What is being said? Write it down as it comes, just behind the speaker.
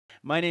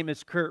My name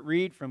is Kurt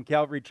Reed from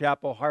Calvary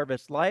Chapel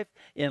Harvest Life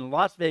in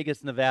Las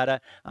Vegas, Nevada.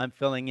 I'm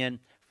filling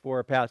in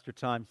for Pastor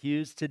Tom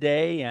Hughes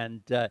today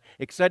and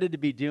excited to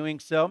be doing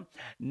so.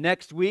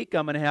 Next week,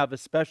 I'm going to have a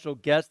special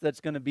guest that's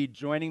going to be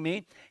joining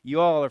me.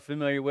 You all are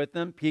familiar with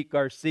him, Pete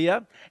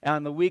Garcia.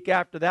 And the week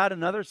after that,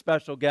 another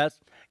special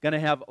guest, going to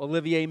have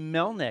Olivier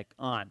Melnick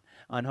on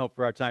Hope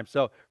for Our Time.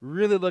 So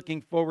really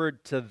looking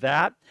forward to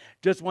that.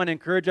 Just want to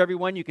encourage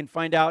everyone, you can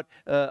find out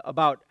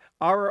about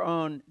our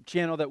own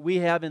channel that we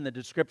have in the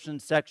description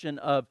section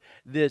of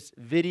this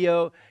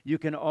video. You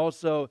can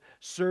also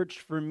search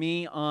for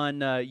me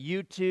on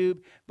YouTube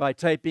by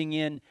typing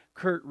in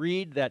Kurt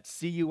Reed, that's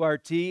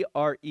Curtreed,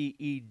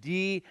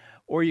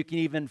 or you can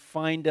even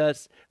find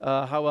us,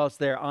 how else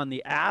there, on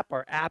the app.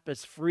 Our app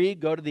is free.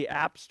 Go to the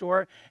App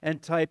Store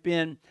and type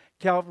in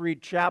Calvary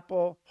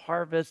Chapel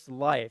Harvest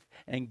Life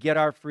and get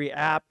our free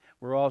app.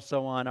 We're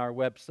also on our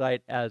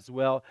website as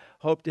well.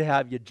 Hope to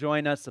have you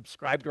join us,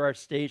 subscribe to our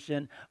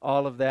station,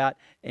 all of that,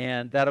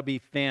 and that'll be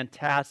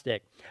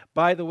fantastic.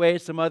 By the way,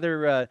 some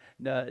other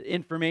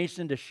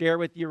information to share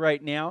with you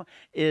right now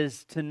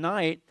is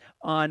tonight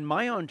on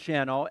my own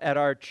channel at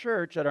our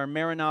church, at our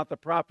Maranatha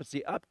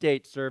Prophecy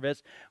Update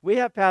service, we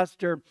have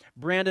Pastor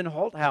Brandon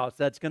Holthouse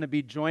that's going to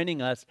be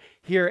joining us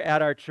here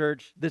at our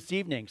church this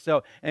evening.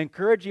 So I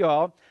encourage you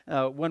all,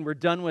 when we're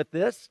done with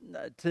this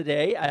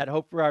today at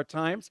Hope for Our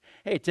Times,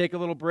 hey, take a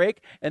little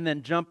break and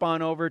then jump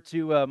on over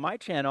to my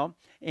channel,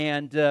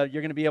 and you're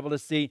going to be able to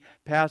see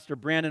Pastor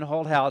Brandon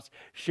Holthouse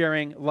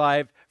sharing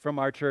live from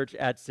our church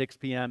at 6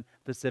 p.m.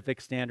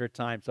 Pacific Standard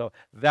Time. So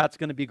that's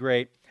going to be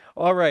great.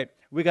 All right,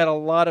 we got a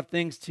lot of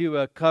things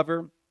to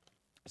cover.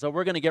 So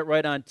we're going to get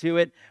right on to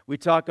it. We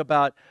talk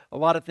about a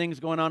lot of things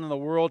going on in the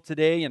world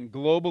today and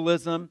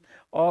globalism,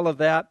 all of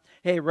that.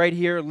 Hey, right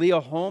here,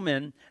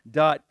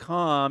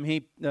 leoholman.com.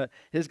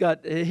 He's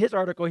got his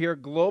article here,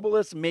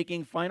 Globalists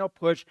Making Final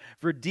Push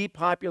for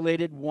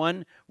Depopulated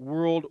One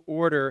World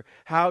Order.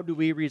 How do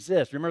we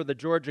resist? Remember the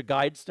Georgia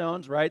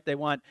Guidestones, right? They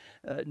want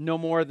no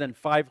more than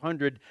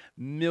 500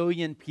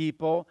 million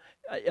people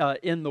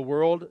in the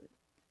world.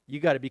 You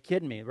got to be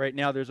kidding me. Right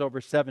now, there's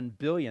over 7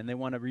 billion. They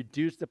want to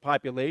reduce the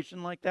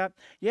population like that?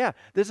 Yeah,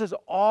 this is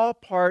all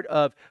part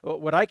of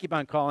what I keep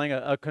on calling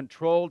a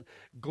controlled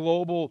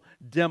global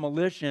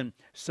demolition,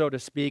 so to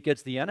speak.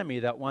 It's the enemy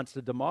that wants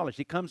to demolish.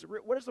 He comes,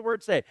 what does the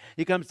word say?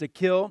 He comes to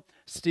kill,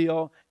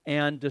 steal,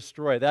 and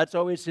destroy. That's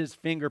always his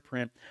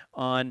fingerprint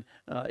on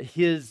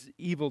his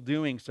evil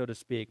doing, so to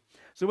speak.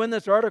 So in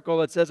this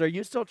article, it says, are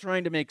you still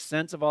trying to make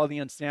sense of all the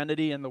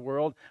insanity in the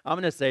world? I'm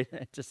going to say,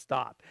 just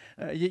stop.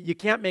 You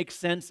can't make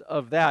sense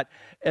of that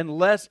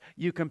unless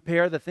you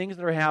compare the things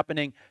that are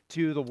happening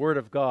to the Word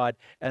of God.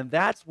 And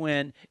that's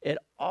when it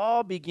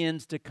all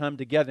begins to come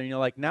together. And you're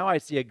like, now I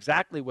see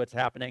exactly what's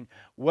happening,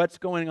 what's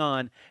going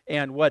on,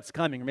 and what's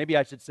coming. Or maybe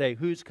I should say,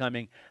 who's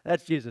coming?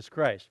 That's Jesus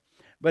Christ.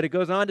 But it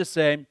goes on to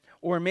say,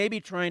 or maybe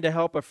trying to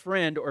help a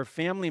friend or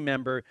family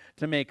member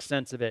to make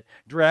sense of it.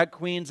 Drag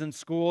queens in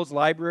schools,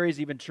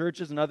 libraries, even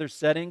churches and other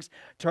settings,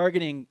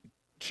 targeting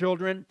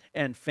children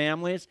and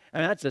families. I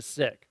mean, that's just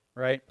sick,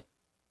 right?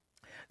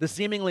 The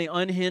seemingly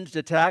unhinged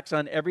attacks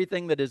on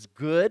everything that is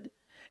good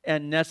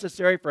and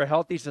necessary for a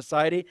healthy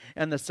society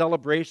and the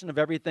celebration of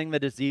everything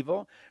that is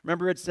evil.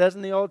 Remember, it says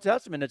in the Old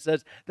Testament, it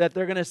says that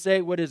they're going to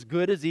say what is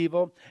good is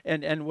evil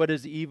and what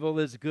is evil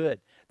is good.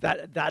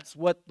 That's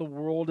what the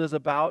world is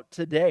about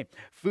today.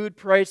 Food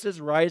prices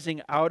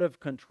rising out of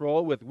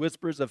control with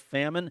whispers of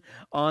famine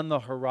on the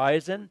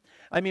horizon.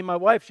 I mean, my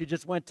wife, she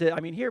just went to,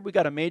 here we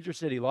got a major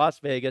city, Las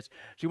Vegas.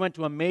 She went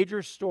to a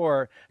major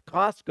store,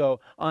 Costco,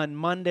 on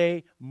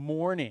Monday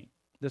morning,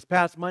 this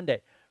past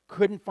Monday.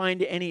 Couldn't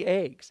find any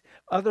eggs.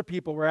 Other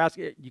people were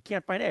asking, you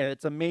can't find eggs.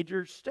 It's a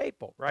major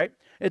staple, right?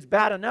 It's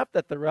bad enough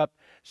that they're up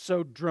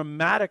so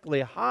dramatically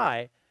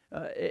high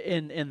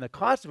in the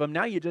cost of them.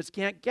 Now you just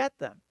can't get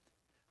them,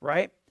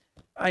 right?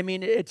 I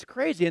mean, it's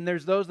crazy. And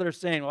there's those that are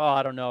saying, well,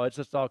 I don't know, it's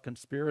just all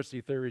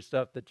conspiracy theory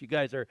stuff that you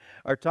guys are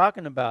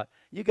talking about.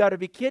 You got to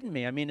be kidding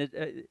me. I mean,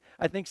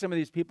 I think some of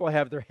these people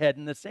have their head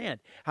in the sand.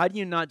 How do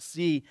you not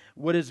see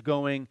what is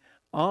going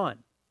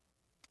on?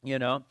 You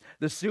know,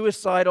 the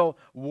suicidal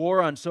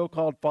war on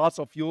so-called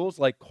fossil fuels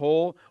like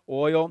coal,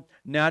 oil,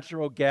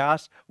 natural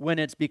gas, when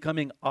it's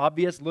becoming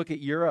obvious, look at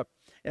Europe.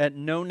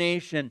 And no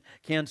nation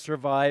can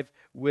survive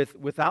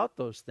without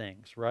those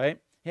things, right?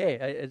 Hey,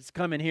 it's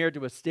coming here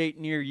to a state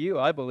near you,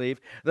 I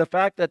believe. The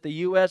fact that the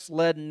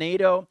U.S.-led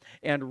NATO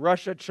and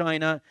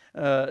Russia-China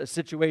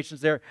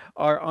situations there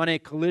are on a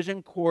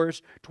collision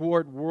course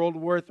toward World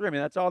War III. I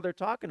mean, that's all they're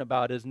talking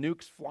about is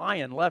nukes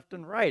flying left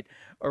and right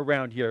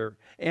around here.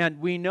 And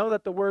we know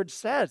that the Word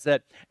says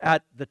that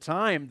at the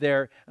time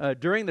there,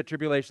 during the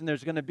tribulation,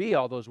 there's going to be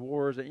all those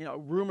wars,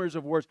 rumors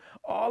of wars,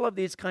 all of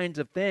these kinds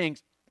of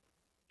things.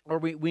 Or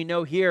we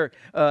know here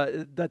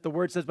that the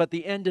Word says, but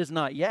the end is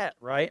not yet,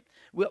 right?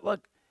 Well,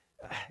 look,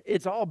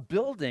 it's all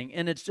building,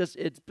 and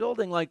it's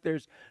building like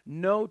there's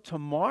no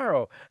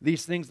tomorrow.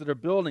 These things that are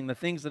building, the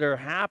things that are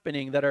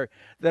happening, that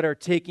are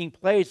taking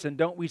place. And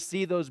don't we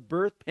see those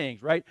birth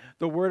pangs, right?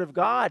 The word of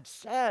God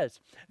says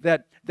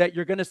that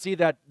you're going to see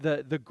that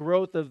the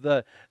growth of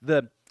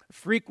the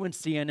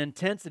frequency and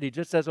intensity,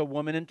 just as a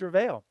woman in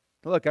travail.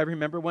 Look, I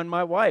remember when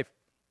my wife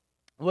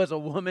was a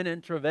woman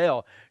in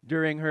travail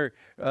during her,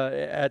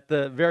 at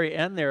the very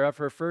end there of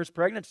her first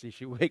pregnancy.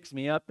 She wakes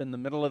me up in the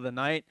middle of the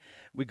night.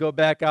 We go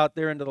back out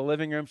there into the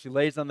living room. She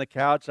lays on the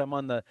couch.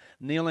 I'm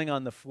kneeling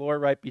on the floor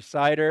right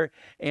beside her,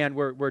 and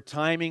we're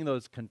timing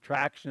those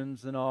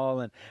contractions and all.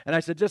 And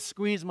I said, just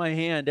squeeze my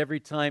hand every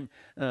time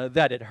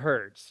that it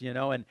hurts,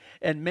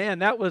 And man,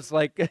 that was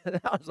like,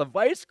 that was a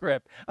vice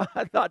grip.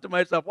 I thought to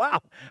myself,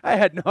 wow, I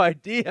had no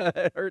idea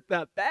it hurt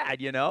that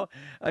bad,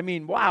 I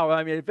mean, wow.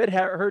 I mean, if it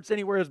hurts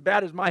anywhere as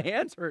bad as my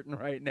hand's hurting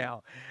right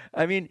now.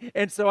 I mean,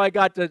 and so I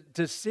got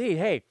to see,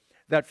 hey,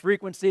 that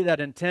frequency, that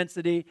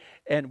intensity,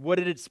 and what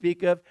did it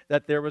speak of?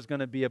 That there was going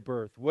to be a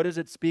birth. What does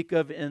it speak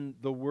of in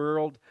the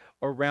world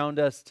around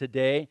us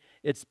today?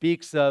 It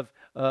speaks of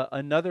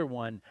another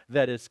one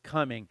that is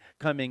coming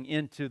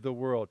into the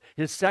world.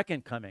 His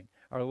second coming,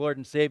 our Lord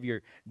and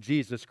Savior,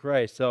 Jesus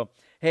Christ. So,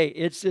 hey,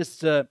 it's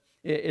just,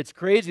 it's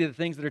crazy the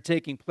things that are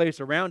taking place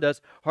around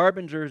us.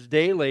 Harbingers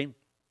Daily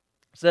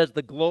says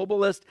the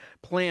globalist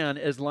plan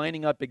is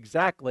lining up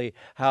exactly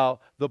how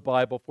the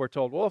Bible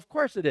foretold. Well, of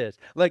course it is.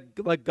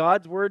 Like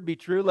God's word be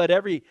true, let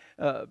every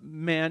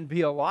man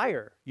be a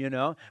liar,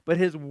 But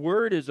his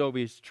word is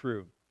always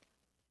true.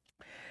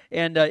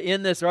 And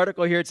in this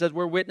article here, it says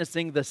we're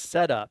witnessing the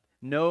setup.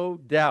 No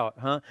doubt,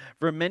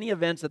 for many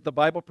events that the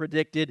Bible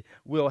predicted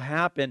will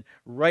happen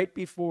right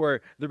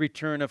before the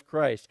return of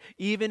Christ.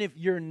 Even if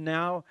you're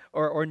now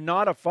or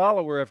not a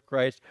follower of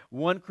Christ,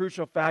 one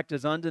crucial fact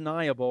is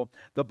undeniable.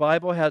 The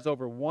Bible has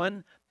over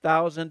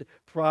 1,000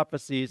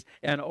 prophecies,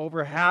 and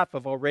over half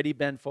have already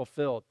been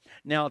fulfilled.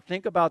 Now,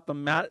 think about the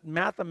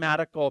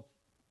mathematical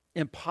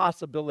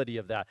impossibility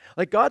of that.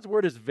 Like, God's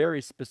word is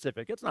very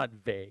specific. It's not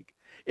vague.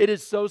 It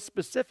is so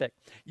specific.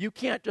 You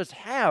can't just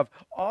have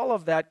all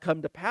of that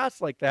come to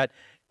pass like that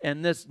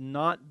and this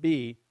not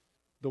be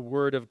the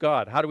word of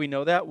God. How do we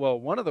know that? Well,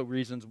 one of the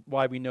reasons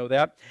why we know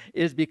that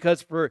is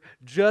because for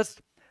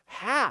just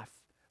half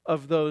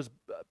of those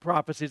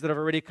prophecies that have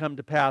already come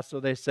to pass, so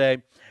they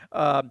say,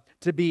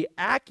 to be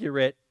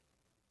accurate,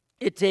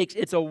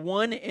 it's a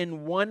 1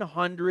 in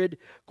 100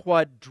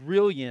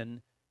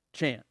 quadrillion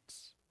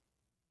chance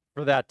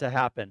for that to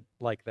happen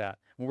like that.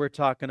 When we're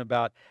talking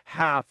about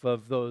half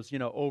of those,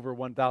 over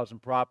 1,000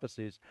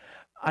 prophecies.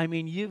 I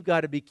mean, you've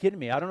got to be kidding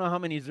me. I don't know how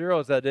many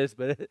zeros that is,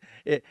 but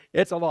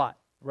it's a lot,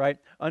 right?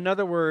 In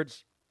other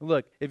words,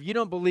 look, if you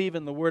don't believe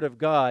in the Word of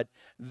God,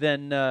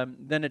 then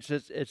it's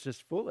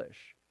just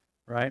foolish,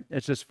 right?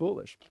 It's just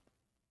foolish.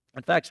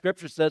 In fact,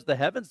 Scripture says the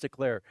heavens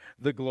declare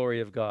the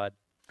glory of God.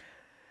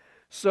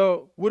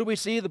 So what do we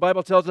see? The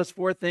Bible tells us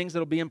 4 things that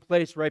will be in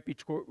place right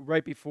before,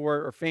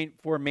 or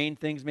 4 main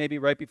things maybe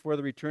right before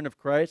the return of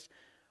Christ.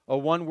 A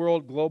one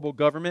world global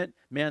government.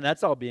 Man,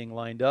 that's all being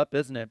lined up,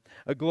 isn't it?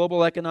 A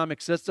global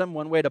economic system,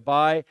 one way to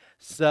buy,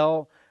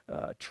 sell,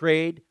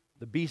 trade,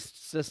 the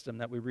beast system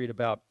that we read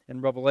about in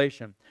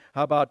Revelation.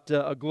 How about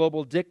a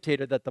global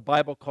dictator that the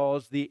Bible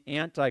calls the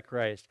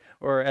Antichrist,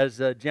 or as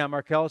Jan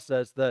Markell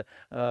says, the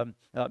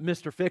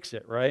Mr.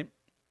 Fix-It, right?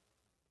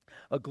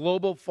 A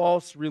global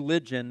false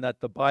religion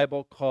that the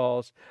Bible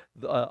calls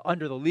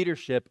under the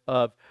leadership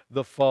of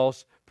the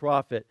false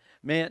prophet.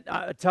 Man,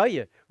 I tell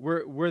you,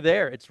 we're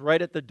there. It's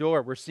right at the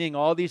door. We're seeing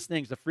all these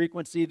things, the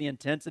frequency, the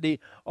intensity,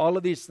 all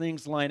of these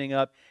things lining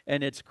up,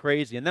 and it's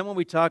crazy. And then when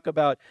we talk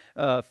about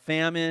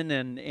famine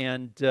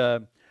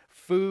and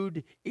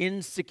food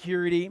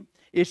insecurity,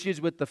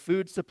 issues with the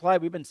food supply,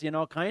 we've been seeing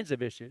all kinds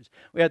of issues.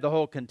 We had the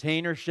whole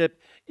container ship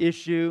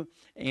issue,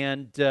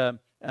 and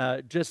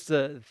just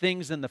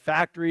things in the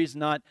factories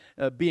not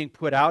being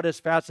put out as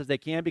fast as they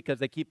can because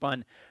they keep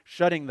on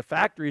shutting the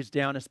factories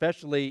down,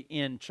 especially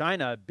in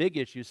China. Big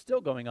issues still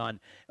going on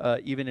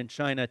even in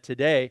China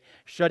today,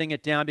 shutting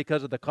it down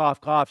because of the cough,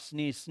 cough,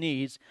 sneeze,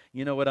 sneeze.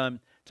 You know what I'm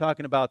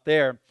talking about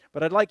there.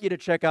 But I'd like you to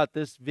check out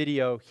this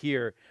video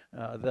here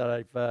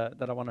that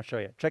I want to show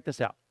you. Check this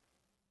out.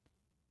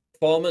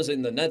 Farmers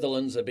in the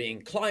Netherlands are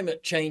being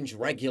climate change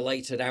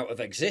regulated out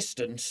of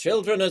existence.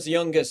 Children as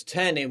young as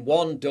 10 in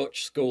one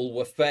Dutch school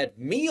were fed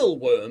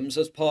mealworms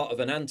as part of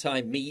an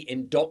anti-meat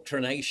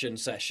indoctrination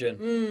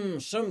session.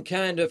 Some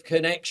kind of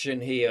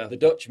connection here. The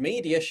Dutch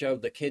media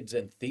showed the kids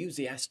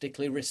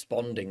enthusiastically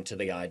responding to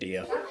the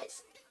idea.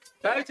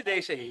 Buiten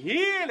deze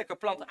heerlijke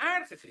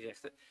plantaardige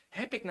gerechten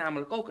heb ik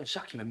namelijk ook een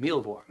zakje met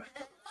meelwormen.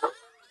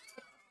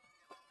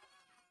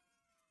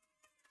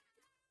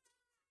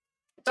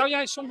 Zou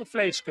jij zonder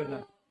vlees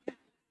kunnen?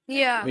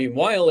 Yeah.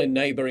 Meanwhile, in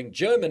neighbouring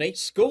Germany,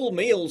 school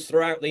meals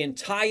throughout the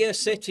entire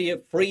city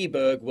of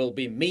Freiburg will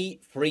be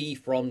meat-free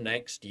from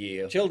next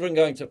year. Children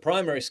going to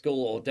primary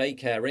school or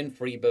daycare in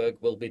Freiburg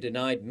will be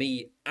denied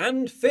meat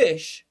and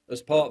fish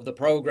as part of the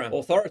programme.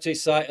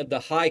 Authorities cited the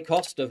high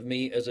cost of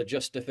meat as a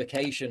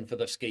justification for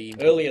the scheme.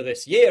 Earlier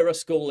this year, a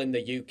school in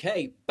the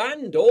UK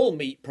banned all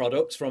meat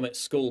products from its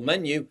school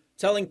menu,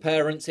 telling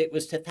parents it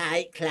was to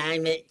fight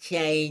climate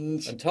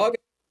change and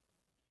target.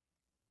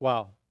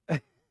 Wow.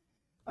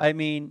 I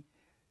mean,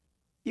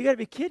 you got to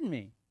be kidding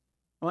me.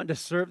 Wanting to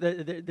serve,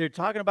 they're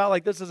talking about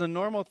like this is a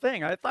normal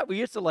thing. I thought we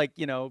used to like,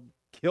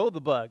 kill the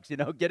bugs,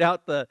 get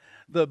out the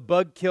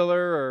bug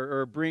killer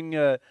or bring,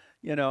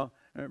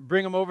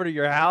 bring them over to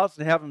your house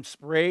and have them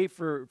spray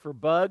for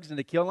bugs and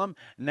to kill them.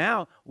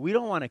 Now, we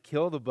don't want to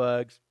kill the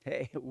bugs.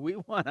 Hey, we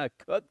want to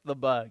cook the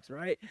bugs,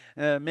 right?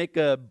 Make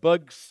a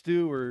bug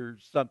stew or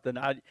something.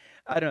 I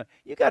don't know.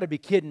 You got to be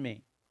kidding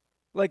me.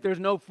 Like there's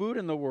no food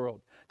in the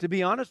world. To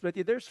be honest with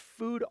you, there's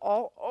food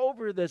all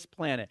over this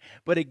planet.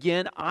 But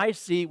again,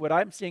 what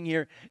I'm seeing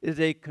here is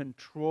a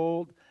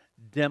controlled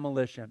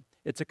demolition.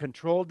 It's a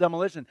controlled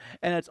demolition.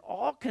 And it's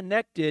all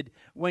connected,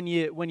 when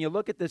you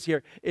look at this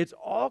here, it's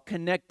all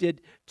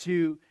connected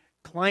to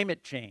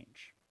climate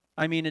change.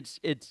 I mean,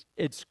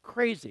 it's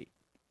crazy.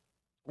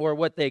 Or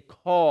what they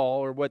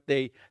call, or what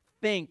they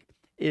think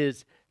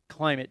is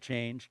climate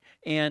change.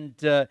 And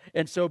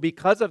so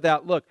because of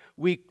that, look,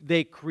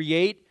 they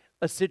create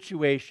a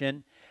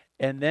situation,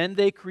 and then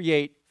they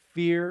create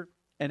fear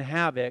and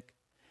havoc,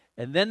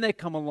 and then they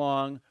come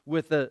along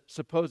with a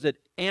supposed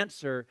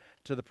answer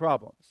to the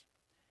problems.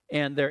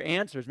 And their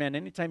answers, man,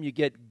 anytime you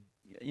get,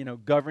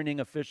 governing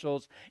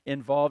officials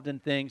involved in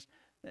things,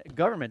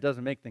 government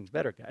doesn't make things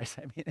better, guys.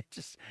 I mean, it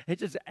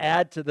just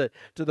add to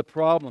the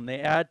problem. They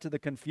add to the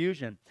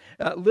confusion.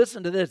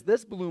 Listen to this.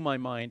 This blew my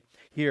mind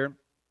here.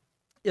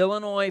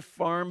 Illinois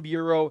Farm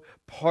Bureau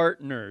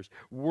Partners,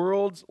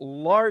 world's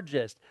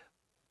largest.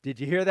 Did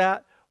you hear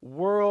that?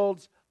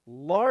 World's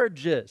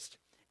largest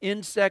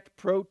insect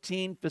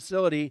protein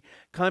facility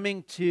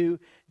coming to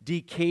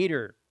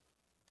Decatur.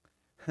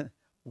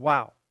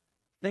 Wow.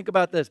 Think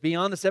about this.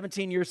 Beyond the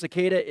 17-year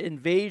cicada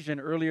invasion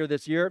earlier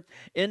this year,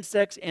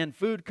 insects and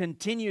food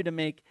continue to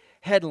make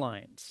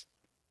headlines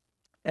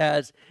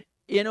as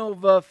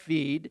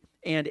InnovaFeed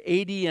and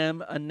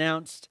ADM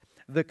announced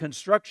the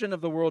construction of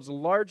the world's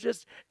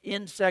largest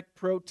insect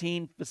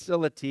protein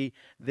facility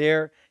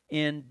there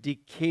in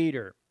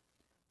Decatur.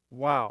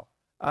 Wow.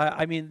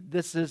 I mean,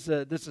 this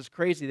is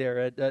crazy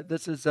there.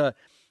 This is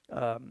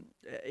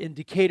in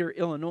Decatur,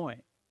 Illinois.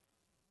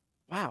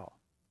 Wow.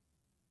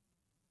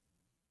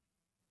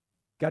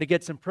 Got to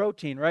get some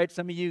protein, right?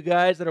 Some of you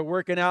guys that are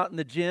working out in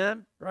the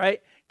gym, right?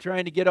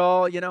 Trying to get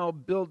all,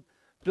 build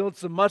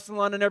some muscle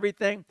on and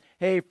everything.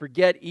 Hey,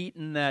 forget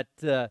eating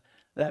that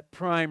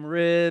prime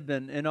rib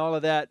and all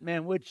of that.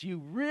 Man, what you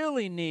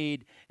really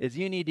need is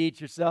you need to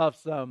eat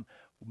yourself some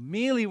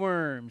mealy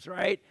worms,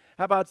 right?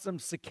 How about some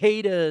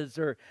cicadas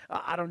or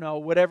I don't know,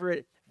 whatever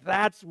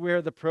that's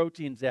where the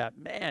protein's at.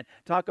 Man,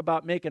 talk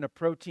about making a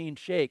protein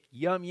shake.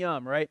 Yum,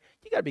 yum, right?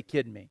 You got to be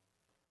kidding me.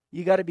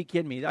 You got to be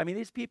kidding me. I mean,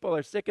 these people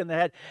are sick in the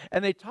head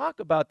and they talk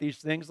about these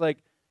things like,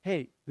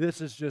 hey,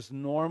 this is just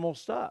normal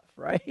stuff,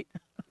 right?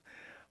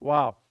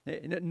 Wow.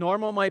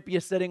 Normal might be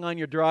sitting on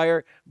your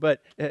dryer,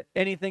 but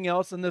anything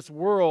else in this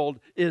world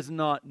is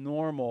not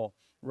normal,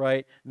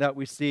 right? That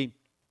we see.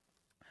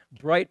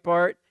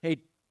 Breitbart, hey,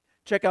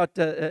 check out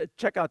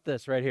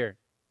this right here.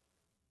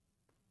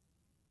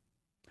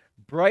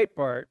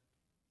 Breitbart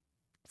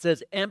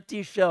says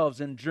empty shelves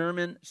in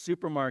German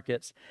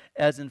supermarkets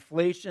as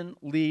inflation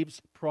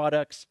leaves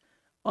products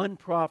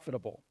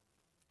unprofitable.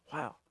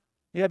 Wow.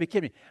 You gotta be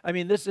kidding me. I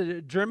mean,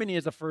 Germany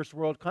is a first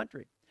world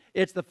country.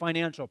 It's the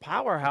financial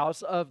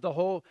powerhouse of the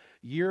whole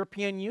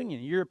European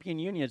Union. European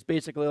Union is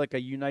basically like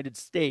a United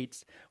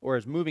States, or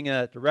is moving in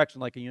that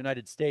direction like a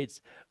United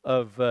States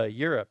of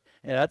Europe.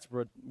 And that's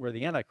where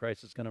the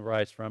Antichrist is going to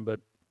rise from.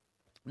 But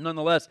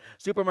nonetheless,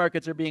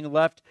 supermarkets are being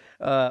left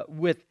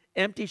with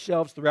empty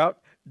shelves throughout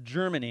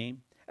Germany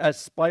as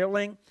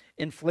spiraling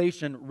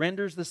inflation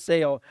renders the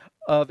sale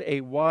of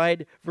a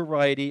wide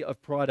variety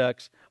of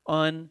products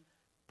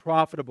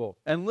unprofitable.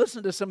 And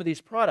listen to some of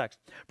these products.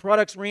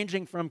 Products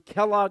ranging from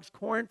Kellogg's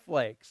Corn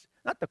Flakes.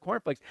 Not the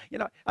Corn Flakes.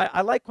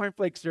 I like Corn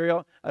Flakes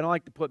cereal. I don't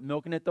like to put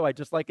milk in it, though. I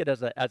just like it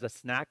as a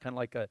snack, kind of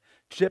like a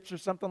chips or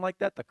something like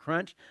that, the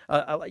crunch.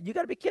 You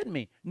got to be kidding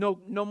me. No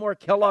more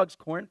Kellogg's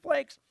Corn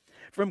Flakes?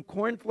 From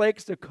Corn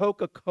Flakes to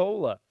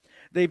Coca-Cola.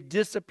 They've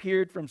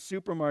disappeared from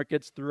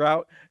supermarkets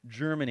throughout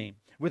Germany,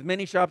 with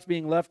many shops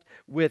being left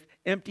with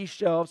empty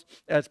shelves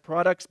as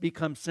products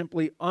become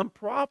simply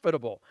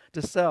unprofitable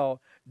to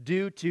sell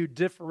due to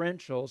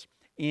differentials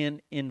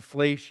in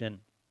inflation.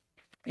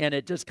 And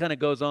it just kind of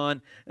goes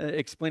on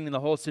explaining the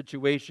whole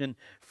situation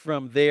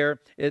from there.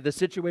 The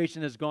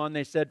situation has gone,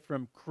 they said,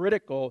 from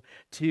critical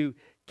to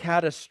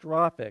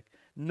catastrophic.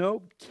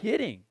 No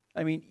kidding.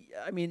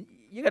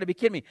 You got to be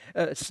kidding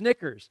me.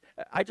 Snickers.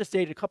 I just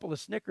ate a couple of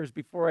Snickers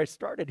before I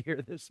started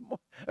here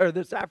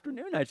this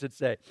afternoon, I should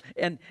say.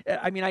 And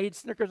I eat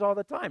Snickers all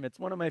the time. It's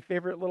one of my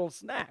favorite little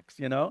snacks,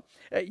 you know.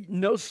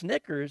 No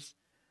Snickers,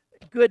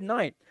 good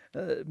night.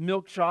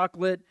 Milk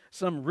chocolate,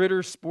 some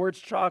Ritter Sports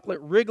chocolate,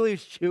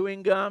 Wrigley's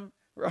chewing gum,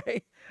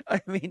 right?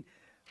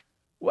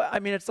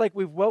 It's like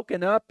we've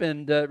woken up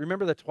and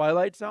remember the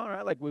Twilight Zone,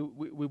 right? Like we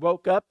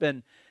woke up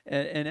and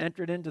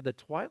entered into the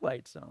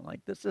Twilight Zone. Like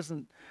this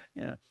isn't,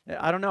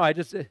 I don't know. I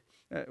just,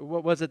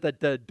 what was it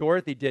that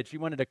Dorothy did? She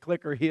wanted to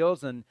click her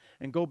heels and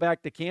go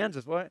back to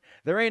Kansas. Well,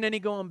 there ain't any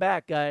going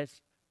back,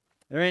 guys.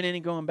 There ain't any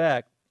going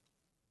back.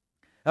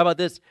 How about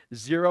this?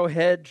 Zero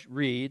Hedge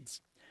reads,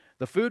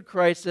 the food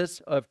crisis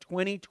of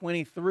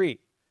 2023.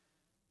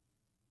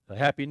 A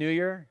Happy New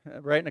Year,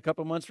 right, in a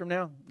couple months from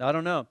now? I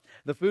don't know.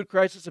 The food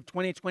crisis of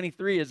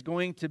 2023 is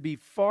going to be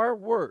far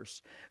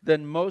worse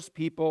than most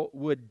people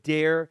would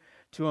dare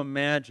to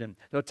imagine.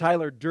 So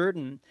Tyler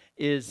Durden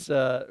is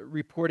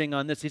reporting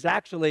on this. He's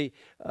actually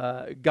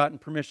gotten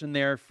permission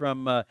there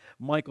from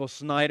Michael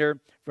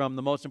Snyder from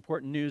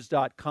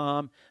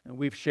themostimportantnews.com, and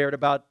we've shared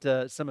about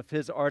some of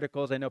his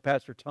articles. I know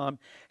Pastor Tom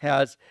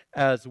has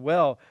as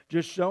well,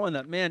 just showing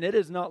that, man, it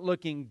is not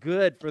looking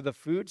good for the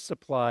food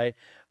supply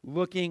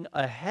looking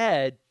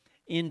ahead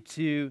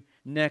into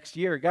next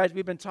year. Guys,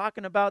 we've been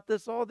talking about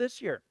this all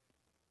this year.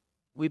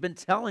 We've been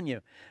telling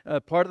you,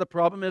 part of the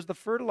problem is the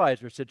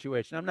fertilizer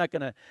situation. I'm not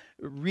going to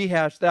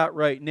rehash that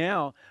right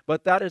now,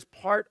 but that is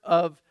part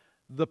of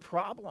the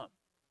problem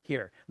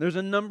here. There's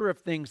a number of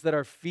things that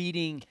are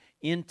feeding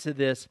into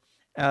this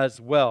as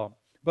well.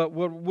 But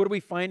what are we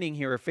finding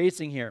here or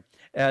facing here?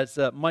 As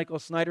Michael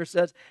Snyder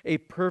says, a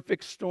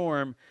perfect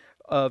storm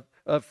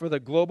for the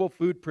global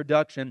food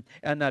production,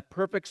 and that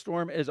perfect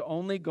storm is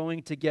only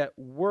going to get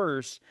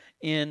worse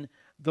in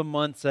the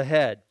months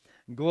ahead.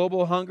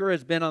 Global hunger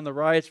has been on the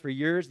rise for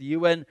years. The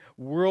UN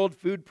World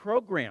Food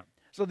Program.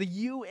 So the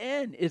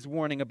UN is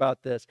warning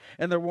about this,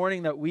 and they're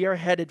warning that we are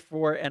headed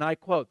for, and I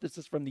quote, this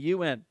is from the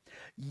UN,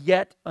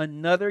 yet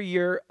another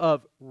year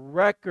of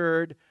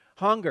record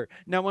hunger.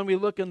 Now, when we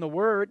look in the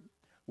Word,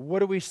 what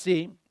do we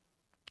see?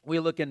 We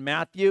look in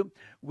Matthew,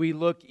 we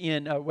look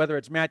in, whether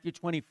it's Matthew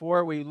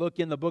 24, we look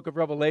in the book of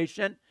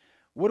Revelation.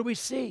 What do we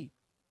see?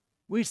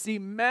 We see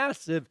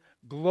massive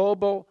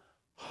global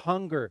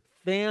hunger,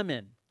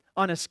 famine,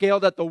 on a scale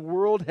that the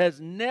world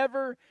has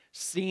never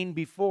seen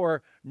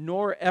before,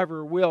 nor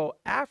ever will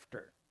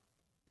after,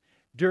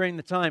 during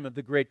the time of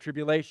the Great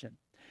Tribulation.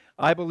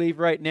 I believe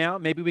right now,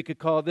 maybe we could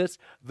call this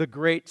the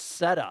Great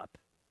Setup.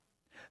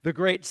 The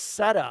Great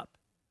Setup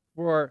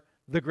for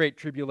the Great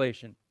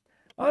Tribulation.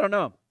 I don't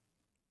know.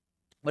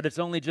 But it's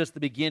only just the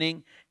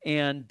beginning,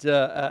 and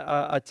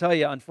I tell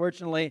you,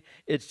 unfortunately,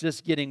 it's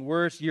just getting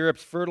worse.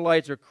 Europe's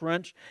fertilizer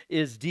crunch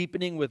is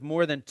deepening, with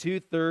more than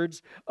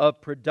 2/3 of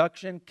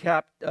production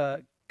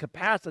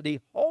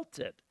capacity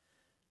halted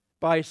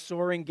by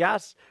soaring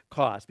gas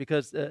costs,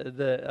 because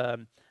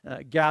the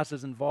gas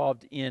is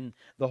involved in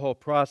the whole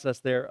process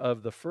there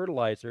of the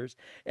fertilizers.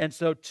 And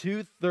so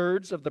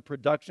 2/3 of the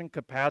production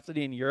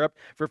capacity in Europe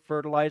for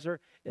fertilizer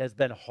has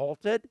been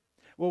halted.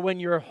 Well, when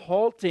you're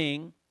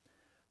halting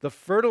the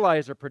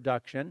fertilizer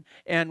production,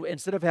 and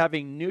instead of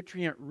having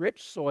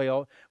nutrient-rich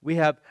soil, we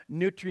have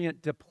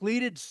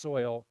nutrient-depleted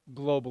soil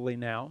globally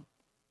now,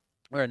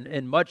 or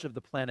in much of the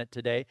planet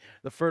today.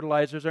 The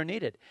fertilizers are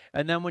needed.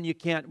 And then when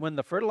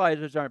the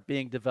fertilizers aren't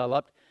being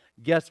developed,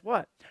 guess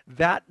what?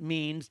 That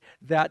means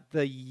that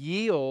the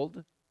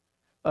yield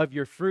of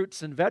your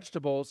fruits and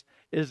vegetables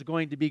is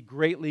going to be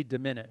greatly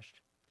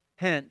diminished,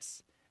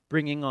 hence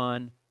bringing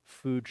on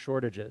food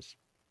shortages.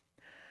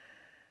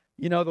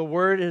 You know, the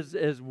Word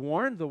has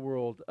warned the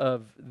world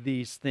of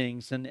these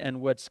things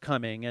and what's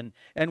coming. And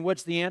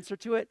what's the answer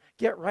to it?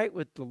 Get right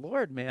with the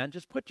Lord, man.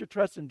 Just put your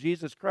trust in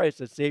Jesus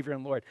Christ as Savior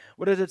and Lord.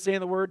 What does it say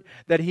in the Word?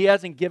 That He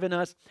hasn't given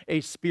us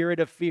a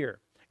spirit of fear.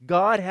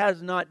 God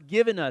has not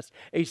given us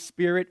a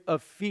spirit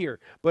of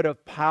fear, but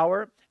of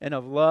power and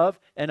of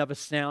love and of a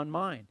sound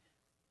mind.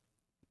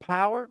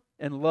 Power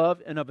and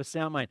love and of a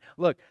sound mind.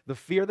 Look, the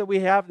fear that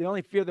we have, the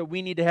only fear that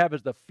we need to have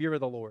is the fear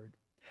of the Lord.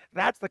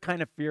 That's the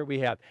kind of fear we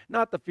have,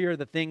 not the fear of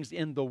the things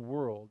in the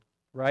world,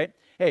 right?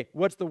 Hey,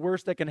 what's the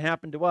worst that can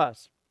happen to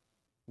us?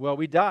 Well,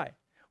 we die.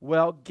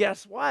 Well,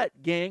 guess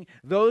what, gang?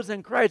 Those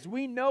in Christ,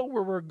 we know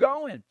where we're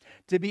going.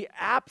 To be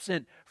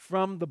absent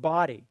from the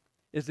body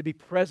is to be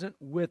present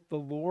with the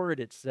Lord,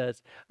 it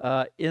says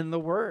in the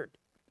Word.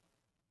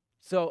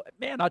 So,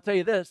 man, I'll tell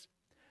you this.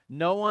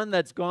 No one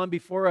that's gone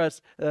before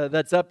us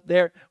that's up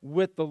there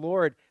with the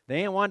Lord, they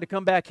ain't wanting to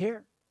come back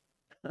here.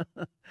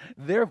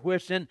 They're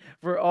wishing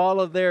for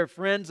all of their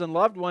friends and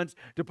loved ones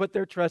to put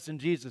their trust in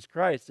Jesus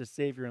Christ as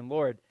Savior and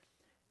Lord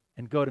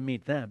and go to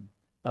meet them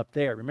up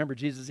there. Remember,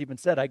 Jesus even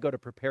said, I go to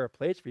prepare a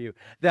place for you,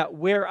 that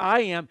where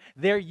I am,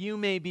 there you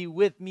may be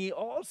with me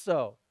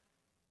also.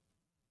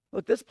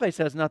 Look, this place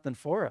has nothing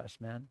for us,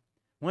 man.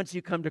 Once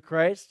you come to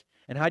Christ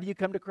And how do you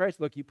come to Christ?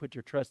 Look, you put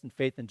your trust and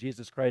faith in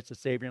Jesus Christ, the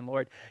Savior and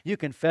Lord. You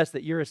confess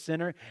that you're a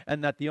sinner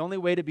and that the only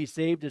way to be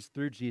saved is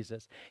through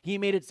Jesus. He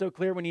made it so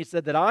clear when he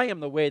said that I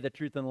am the way, the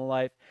truth, and the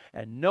life,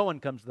 and no one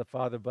comes to the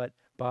Father but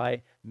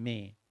by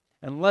me.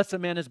 Unless a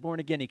man is born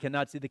again, he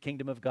cannot see the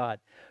kingdom of God.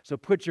 So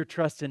put your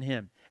trust in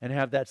him and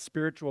have that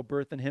spiritual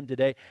birth in him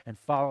today and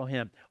follow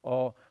him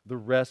all the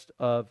rest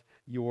of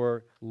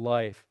your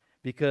life.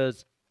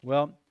 Because,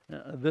 well,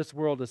 this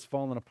world is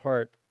falling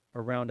apart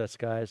around us,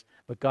 guys,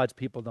 but God's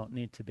people don't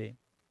need to be.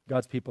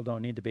 God's people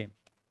don't need to be.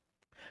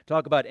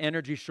 Talk about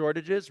energy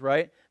shortages,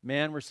 right?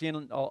 Man, we're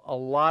seeing a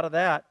lot of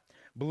that.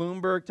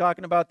 Bloomberg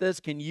talking about this.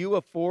 Can you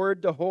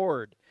afford to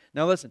hoard?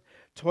 Now listen,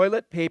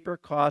 toilet paper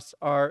costs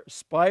are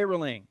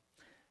spiraling.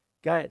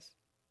 Guys,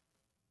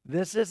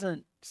 this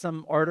isn't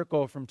some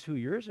article from 2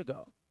 years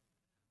ago.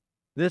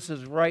 This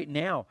is right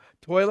now.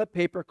 Toilet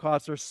paper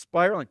costs are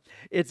spiraling.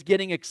 It's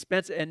getting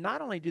expensive. And not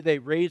only do they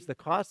raise the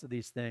cost of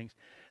these things,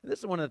 this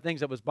is one of the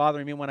things that was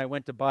bothering me when I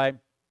went to buy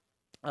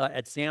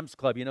at Sam's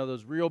Club, you know,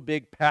 those real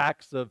big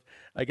packs of,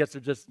 I guess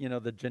they're just, you know,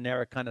 the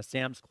generic kind of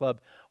Sam's Club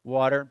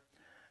water.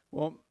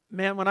 Well,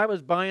 man, when I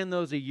was buying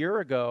those a year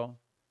ago,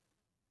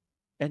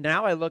 and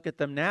now I look at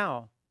them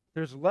now,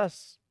 there's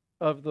less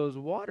of those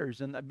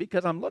waters. And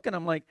because I'm looking,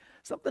 I'm like,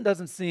 something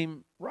doesn't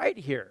seem right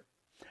here.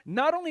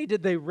 Not only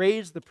did they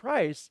raise the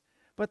price,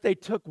 but they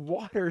took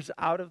waters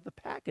out of the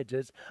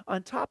packages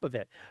on top of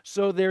it.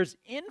 So there's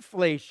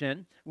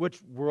inflation,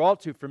 which we're all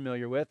too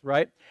familiar with,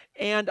 right?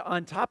 And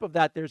on top of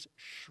that, there's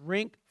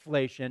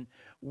shrinkflation,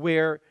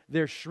 where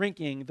they're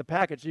shrinking the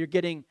package. So you're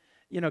getting,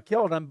 you know,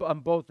 killed on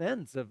both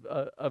ends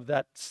of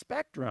that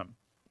spectrum.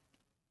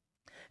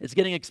 It's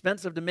getting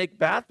expensive to make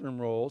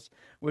bathroom rolls,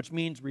 which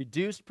means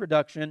reduced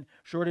production,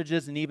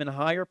 shortages, and even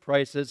higher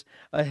prices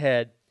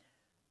ahead.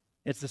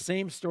 It's the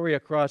same story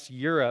across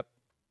Europe.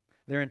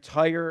 Their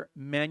entire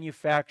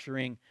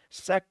manufacturing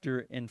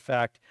sector, in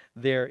fact,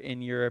 there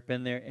in Europe,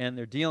 and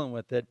they're dealing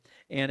with it,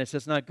 and it's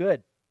just not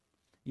good,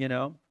 you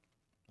know.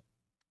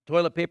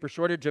 Toilet paper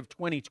shortage of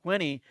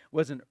 2020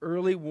 was an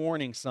early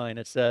warning sign,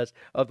 it says,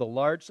 of the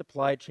large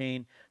supply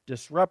chain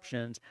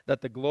disruptions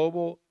that the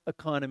global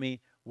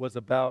economy was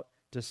about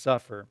to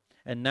suffer.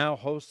 And now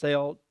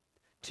wholesale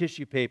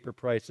tissue paper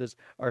prices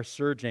are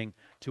surging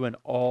to an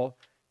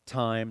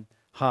all-time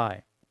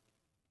high.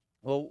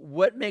 Well,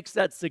 what makes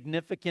that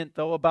significant,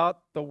 though,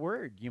 about the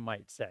word, you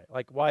might say?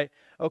 Like, why?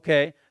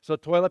 Okay, so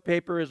toilet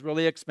paper is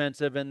really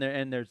expensive, and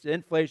there's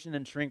inflation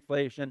and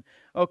shrinkflation.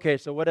 Okay,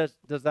 so what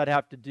does that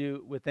have to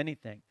do with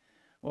anything?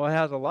 Well, it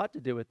has a lot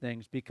to do with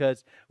things,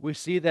 because we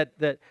see that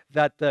the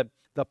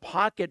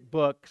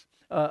pocketbooks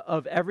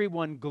of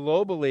everyone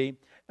globally,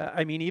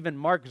 I mean, even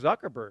Mark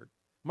Zuckerberg,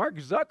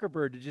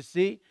 did you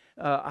see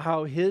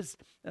how his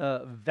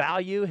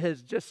value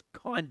has just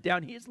gone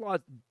down? He's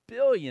lost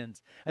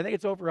billions. I think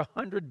it's over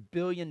 $100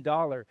 billion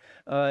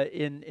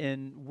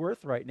in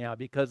worth right now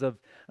because of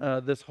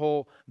this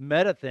whole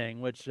Meta thing,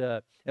 which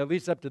at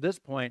least up to this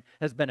point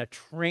has been a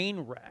train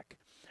wreck.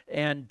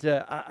 And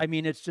I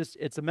mean,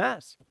 it's a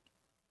mess.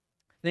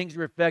 Things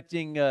are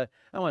affecting, I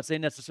don't want to say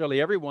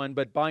necessarily everyone,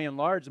 but by and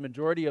large, the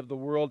majority of the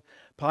world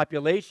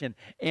population.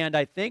 And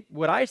I think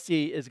what I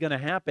see is going to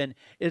happen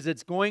is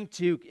it's going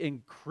to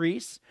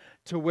increase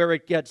to where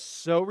it gets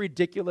so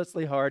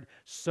ridiculously hard,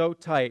 so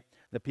tight,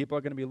 that people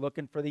are going to be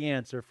looking for the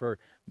answer for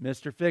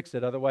Mr.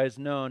 Fix-It, otherwise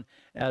known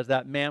as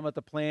that man with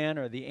the plan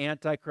or the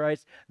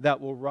Antichrist that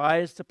will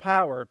rise to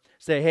power,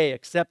 say, hey,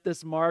 accept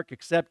this mark,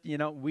 accept, you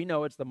know, we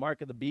know it's the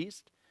mark of the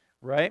beast,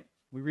 right?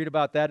 We read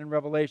about that in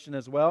Revelation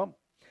as well.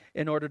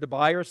 In order to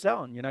buy or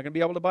sell. And you're not going to be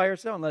able to buy or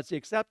sell unless you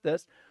accept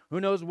this. Who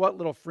knows what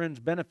little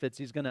fringe benefits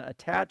he's going to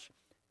attach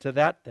to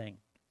that thing.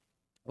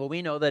 Well,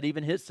 we know that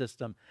even his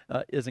system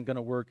isn't going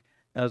to work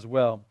as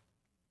well.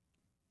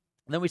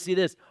 And then we see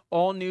this,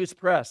 all news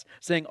press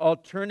saying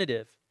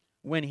alternative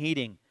when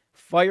heating.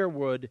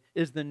 Firewood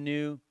is the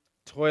new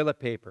toilet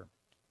paper.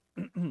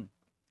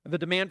 The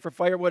demand for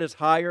firewood is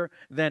higher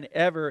than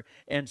ever,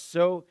 and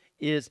so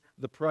is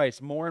the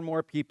price. More and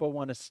more people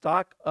want to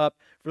stock up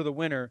for the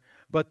winter,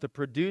 but the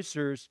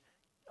producers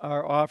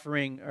are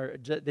offering, or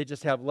they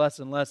just have less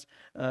and less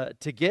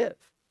to give.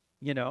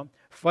 You know,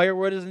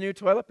 firewood is the new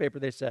toilet paper,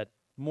 they said.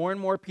 More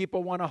and more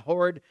people want to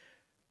hoard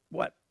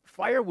what?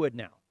 Firewood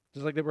now.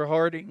 Just like they were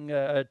hoarding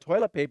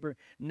toilet paper,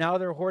 now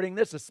they're hoarding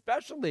this,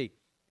 especially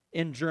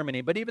in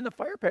Germany. But even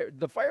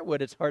the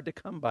firewood is hard to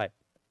come by.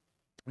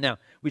 Now,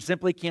 we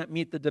simply can't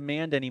meet the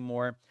demand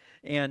anymore,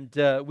 and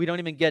we don't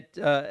even get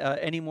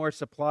any more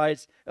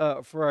supplies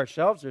for our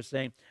shelves, they're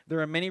saying.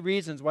 There are many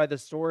reasons why the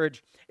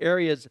storage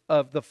areas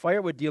of the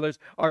firewood dealers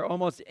are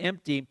almost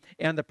empty,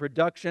 and the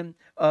production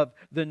of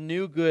the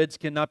new goods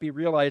cannot be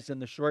realized in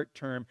the short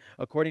term,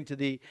 according to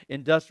the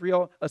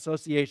Industrial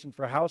Association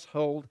for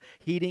Household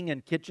Heating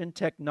and Kitchen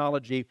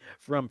Technology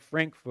from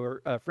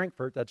Frankfurt,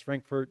 that's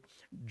Frankfurt,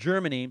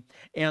 Germany,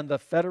 and the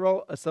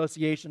Federal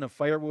Association of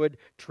Firewood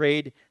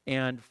Trade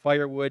and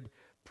Firewood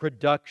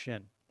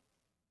Production.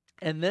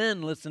 And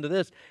then listen to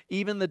this,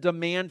 even the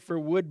demand for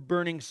wood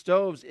burning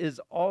stoves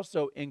is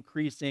also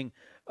increasing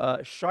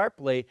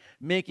sharply,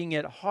 making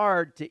it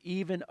hard to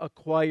even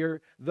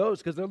acquire those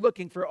because they're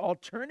looking for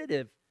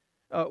alternative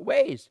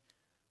ways.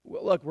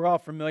 Well, look, we're all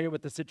familiar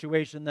with the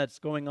situation that's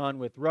going on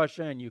with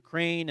Russia and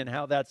Ukraine and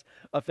how that's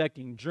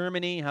affecting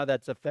Germany, how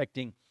that's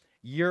affecting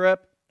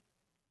Europe.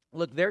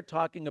 Look, they're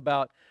talking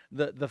about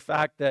the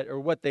fact that, or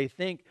what they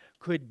think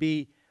could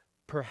be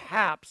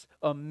perhaps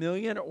 1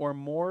 million or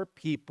more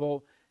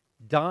people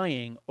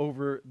dying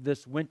over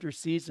this winter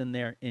season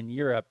there in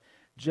Europe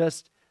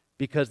just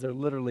because they're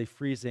literally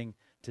freezing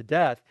to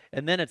death.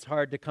 And then it's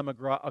hard to come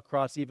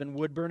across even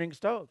wood burning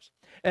stoves.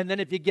 And then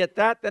if you get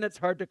that, then it's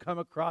hard to come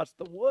across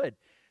the wood.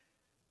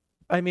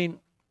 I mean,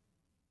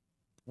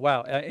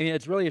 wow. I mean,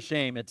 it's really a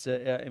shame. It's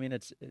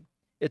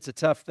a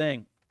tough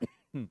thing.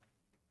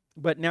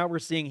 But now we're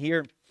seeing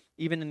here,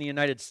 even in the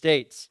United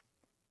States,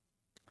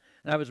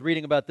 and I was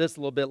reading about this a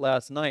little bit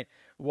last night.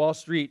 Wall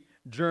Street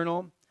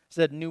Journal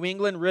said New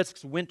England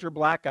risks winter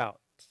blackouts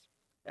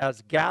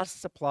as gas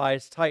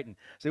supplies tighten.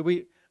 So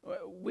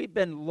we've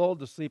been lulled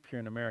to sleep here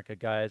in America,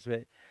 guys.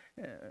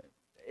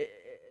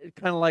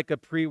 Kind of like a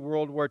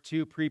pre-World War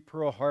II,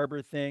 pre-Pearl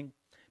Harbor thing,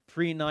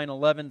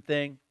 pre-9/11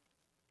 thing.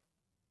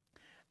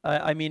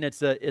 I mean,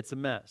 it's a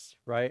mess,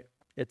 right?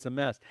 It's a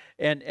mess.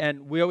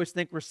 And we always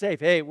think we're safe.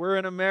 Hey, we're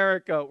in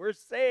America. We're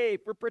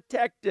safe. We're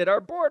protected.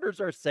 Our borders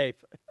are safe.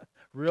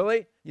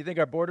 Really? You think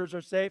our borders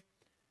are safe?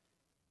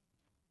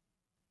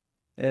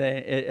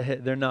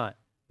 They're not.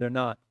 They're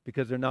not,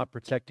 because they're not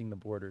protecting the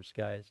borders,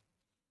 guys.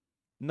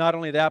 Not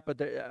only that, but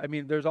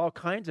there's all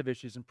kinds of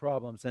issues and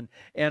problems. And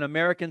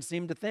Americans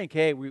seem to think,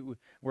 hey,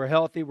 we're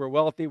healthy, we're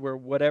wealthy, we're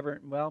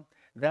whatever. Well,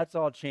 that's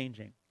all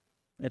changing.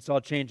 It's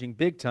all changing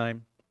big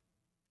time.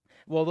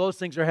 Well, those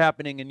things are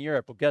happening in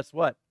Europe. Well, guess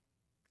what?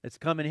 It's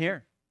coming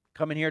here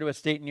to a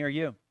state near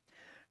you.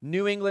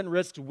 New England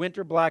risks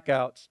winter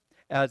blackouts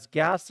as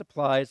gas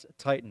supplies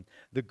tighten.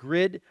 The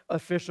grid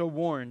official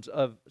warns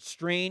of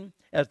strain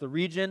as the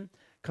region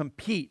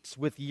competes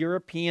with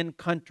European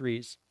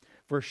countries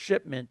for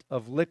shipment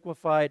of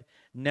liquefied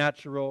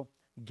natural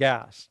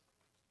gas.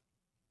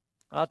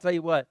 I'll tell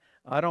you what,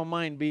 I don't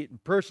mind being,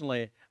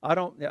 personally,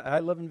 I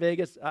live in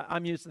Vegas.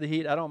 I'm used to the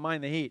heat. I don't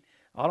mind the heat.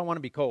 I don't want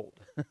to be cold.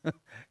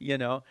 You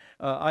know,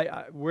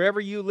 wherever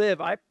you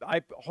live, I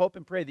hope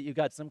and pray that you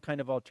got some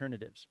kind of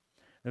alternatives.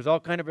 There's all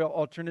kind of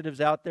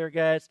alternatives out there,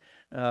 guys.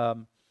 Maybe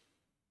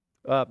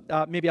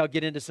I'll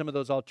get into some of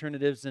those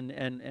alternatives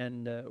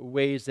and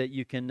ways that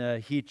you can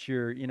heat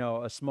your,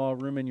 a small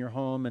room in your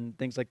home and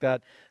things like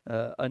that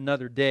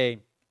another day,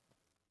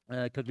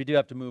 because we do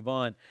have to move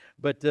on.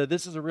 But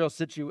this is a real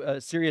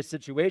serious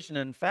situation.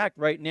 And in fact,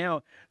 right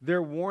now,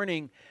 they're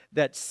warning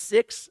that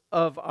 6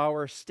 of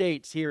our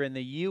states here in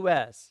the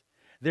U.S.,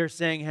 they're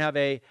saying have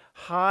a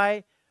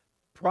high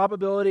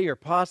probability or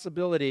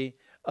possibility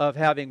of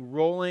having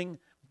rolling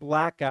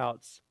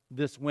blackouts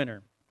this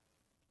winter.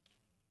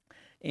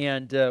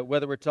 And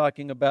whether we're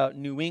talking about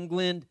New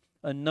England,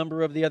 a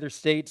number of the other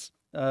states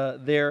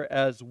there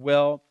as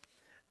well,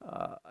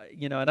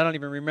 and I don't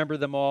even remember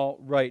them all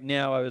right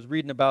now. I was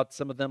reading about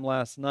some of them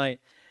last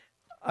night.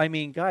 I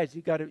mean, guys,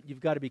 you've got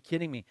to be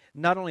kidding me.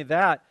 Not only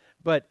that,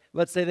 but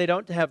let's say they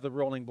don't have the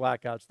rolling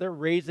blackouts. They're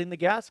raising the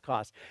gas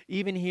costs,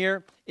 even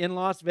here in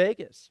Las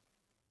Vegas.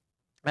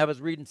 I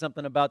was reading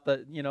something about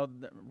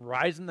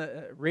raising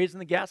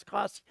the gas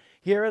costs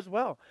here as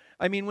well.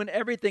 I mean, when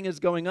everything is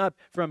going up,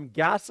 from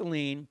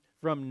gasoline,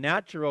 from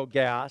natural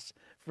gas,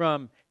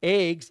 from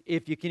eggs,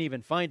 if you can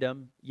even find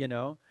them,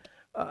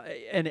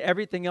 and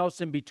everything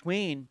else in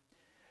between,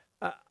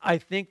 I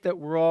think that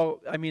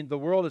the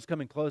world is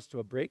coming close to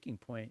a breaking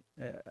point,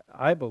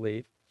 I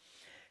believe.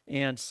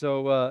 And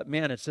so,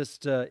 man, it's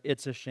just,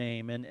 it's a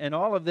shame. And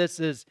all of this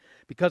is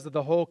because of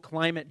the whole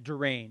climate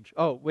derange.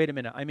 Oh, wait a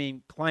minute. I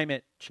mean,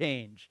 climate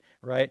change,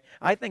 right?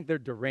 I think they're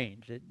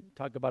deranged. They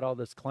talk about all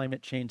this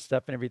climate change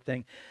stuff and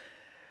everything.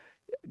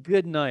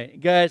 Good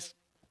night. Guys,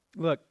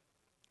 look,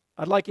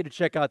 I'd like you to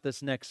check out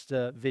this next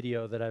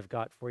video that I've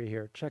got for you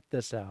here. Check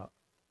this out.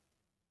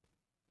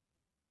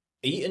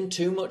 Eaten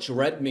too much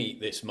red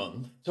meat this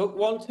month. Took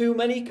one too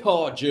many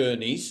car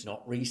journeys.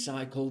 Not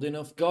recycled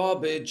enough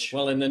garbage.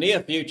 Well, in the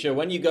near future,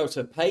 when you go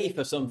to pay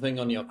for something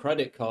on your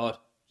credit card,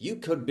 you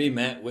could be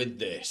met with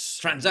this.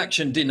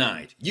 Transaction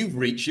denied. You've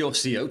reached your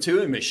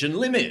CO2 emission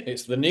limit.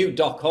 It's the new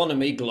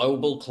Doconomy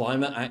Global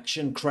Climate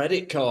Action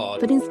Credit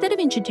Card. But instead of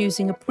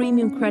introducing a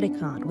premium credit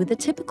card with the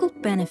typical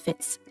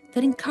benefits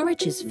that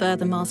encourages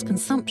further mass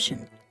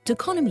consumption,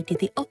 Doconomy did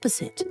the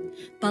opposite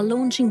by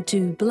launching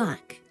Do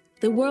Black,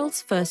 the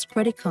world's first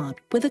credit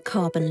card with a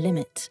carbon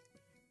limit.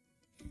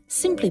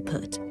 Simply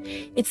put,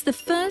 it's the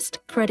first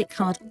credit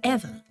card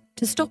ever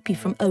to stop you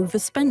from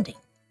overspending.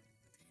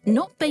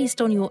 Not based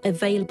on your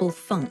available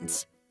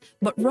funds,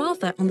 but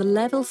rather on the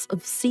levels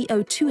of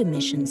CO2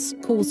 emissions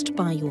caused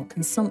by your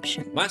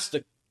consumption.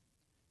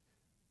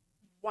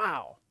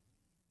 Wow.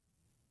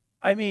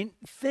 I mean,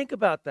 think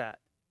about that.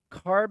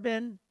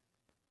 Carbon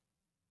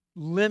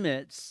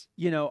limits,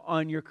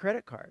 on your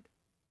credit card.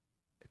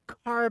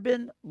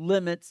 carbon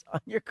limits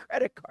on your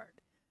credit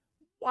card.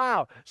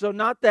 Wow. So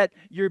not that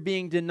you're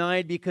being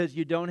denied because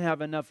you don't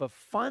have enough of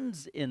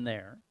funds in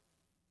there,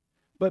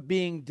 but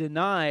being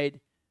denied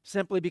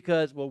simply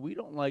because, well, we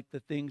don't like the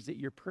things that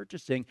you're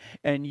purchasing,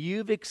 and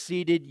you've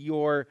exceeded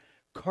your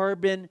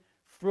carbon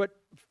footprint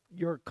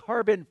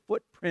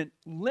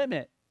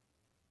limit.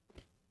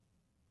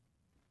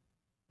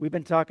 We've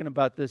been talking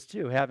about this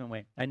too, haven't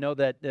we? I know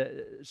that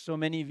so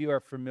many of you are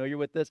familiar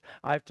with this.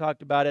 I've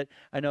talked about it.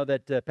 I know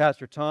that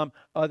Pastor Tom,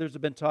 others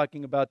have been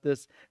talking about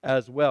this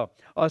as well.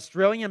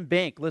 Australian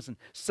Bank, listen,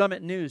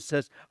 Summit News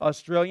says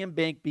Australian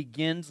Bank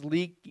begins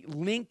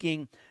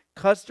linking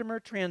customer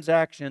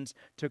transactions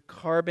to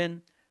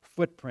carbon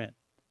footprint.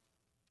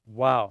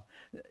 Wow.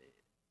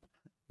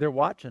 They're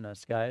watching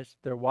us, guys.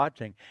 They're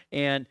watching.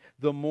 And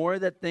the more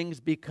that things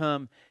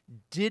become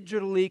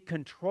digitally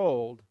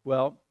controlled,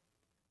 well,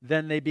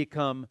 then they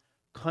become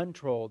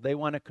controlled. They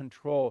want to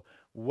control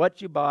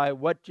what you buy,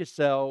 what you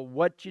sell,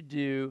 what you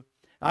do.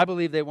 I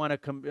believe they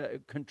want to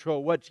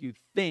control what you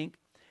think,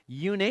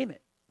 you name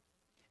it.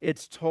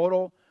 It's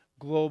total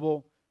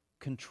global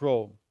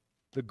control.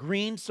 The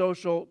green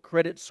social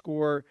credit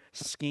score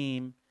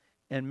scheme,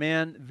 and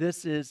man,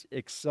 this is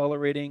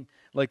accelerating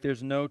like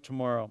there's no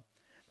tomorrow.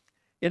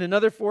 In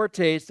another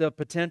foretaste of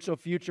potential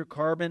future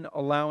carbon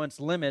allowance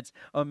limits,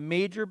 a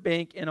major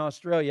bank in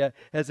Australia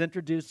has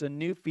introduced a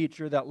new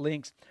feature that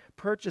links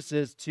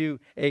purchases to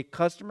a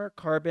customer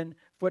carbon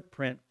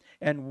footprint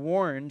and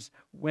warns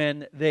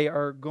when they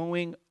are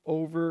going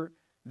over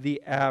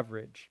the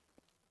average.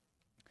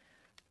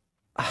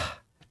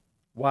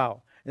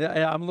 Wow.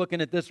 I'm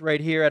looking at this right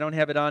here. I don't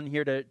have it on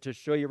here to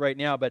show you right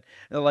now, but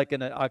like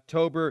an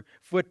October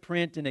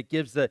footprint, and it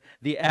gives the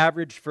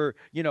average for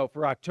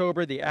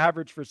October, the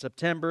average for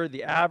September,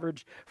 the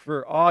average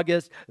for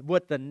August,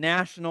 what the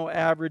national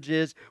average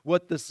is,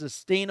 what the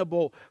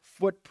sustainable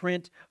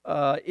footprint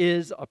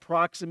is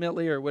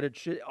approximately, or what it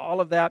should, all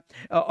of that.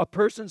 A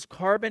person's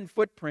carbon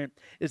footprint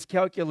is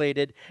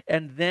calculated,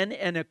 and then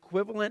an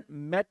equivalent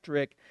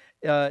metric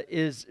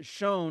is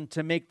shown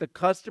to make the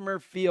customer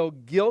feel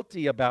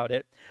guilty about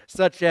it,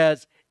 such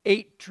as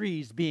 8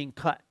 trees being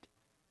cut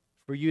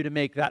for you to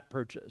make that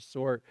purchase,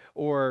 or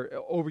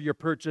over your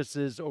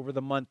purchases over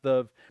the month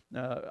of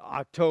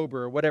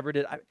October, or whatever it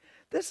is.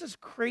 This is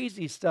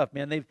crazy stuff,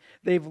 man.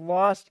 They've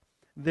lost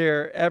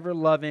their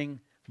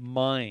ever-loving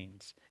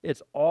minds.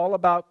 It's all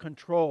about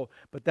control,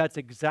 but that's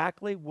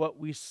exactly what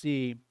we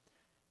see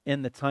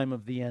in the time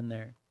of the end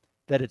there,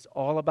 that it's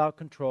all about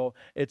control.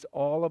 It's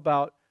all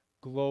about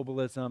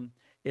globalism.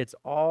 It's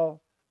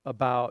all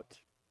about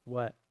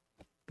what?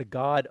 The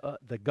God,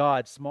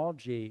 small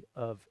g,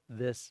 of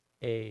this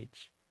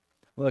age.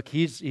 Look,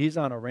 he's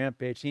on a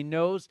rampage. He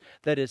knows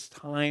that his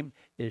time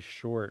is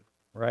short,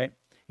 right?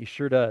 He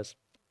sure does.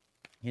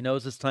 He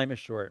knows his time is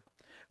short.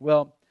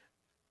 Well,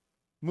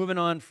 moving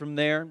on from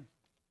there,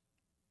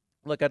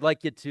 look, I'd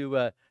like you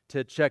to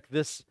check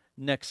this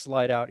next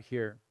slide out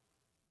here.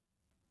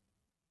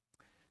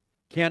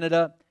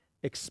 Canada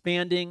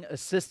expanding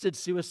assisted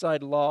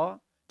suicide law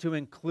to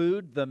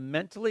include the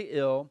mentally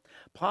ill,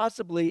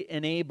 possibly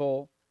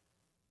enable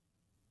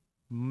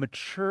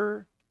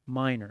mature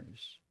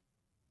minors.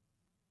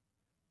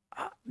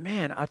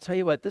 Man, I'll tell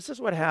you what, this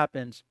is what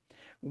happens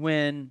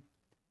when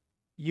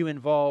you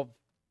involve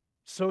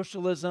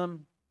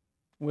socialism,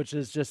 which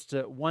is just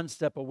one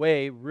step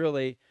away,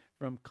 really,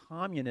 from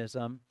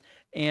communism,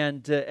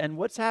 and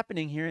what's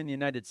happening here in the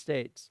United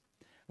States.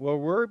 Well,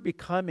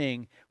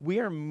 we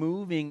are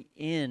moving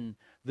in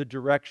the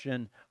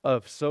direction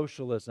of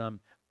socialism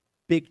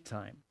big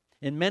time.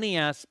 In many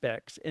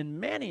aspects,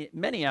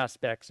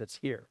 it's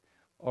here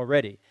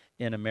already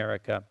in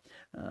America.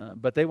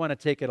 But they want to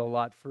take it a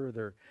lot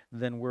further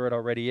than where it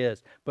already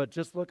is. But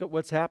just look at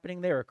what's happening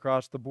there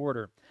across the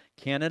border.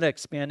 Canada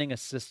expanding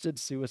assisted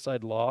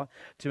suicide law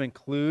to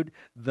include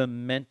the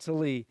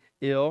mentally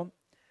ill.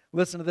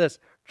 Listen to this.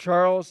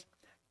 Charles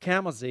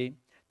Camosy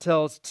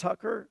tells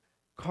Tucker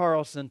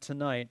Carlson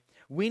tonight,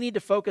 we need to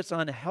focus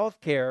on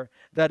health care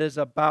that is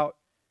about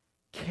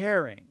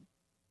caring,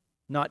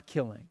 not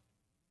killing.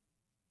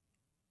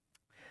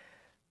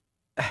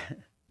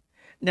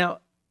 Now,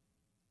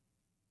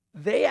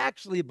 they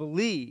actually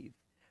believe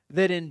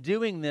that in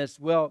doing this,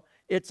 well,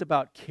 it's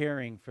about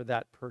caring for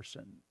that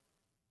person.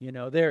 You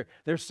know, they're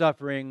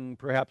suffering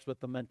perhaps with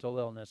the mental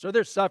illness, or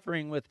they're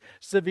suffering with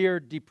severe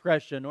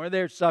depression, or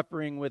they're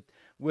suffering with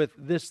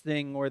this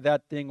thing or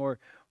that thing, or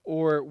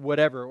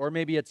whatever, or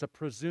maybe it's a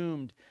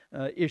presumed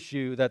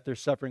issue that they're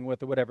suffering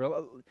with, or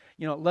whatever.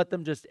 You know, let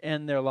them just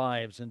end their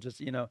lives, and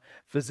just,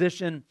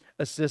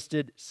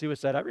 physician-assisted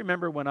suicide. I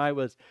remember when I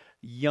was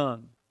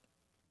young,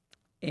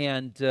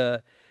 and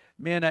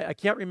man, I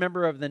can't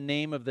remember of the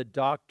name of the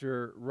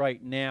doctor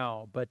right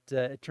now, but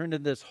it turned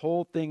into this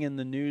whole thing in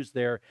the news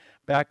there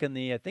back in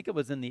I think it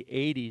was in the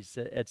 80s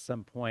at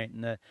some point,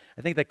 and I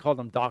think they called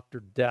him Dr.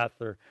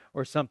 Death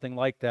or something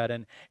like that,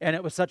 and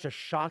it was such a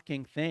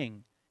shocking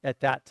thing at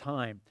that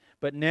time.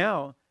 But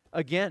now,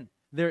 again,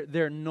 they're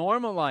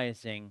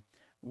normalizing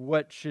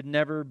what should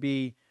never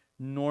be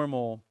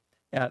normal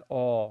at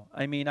all.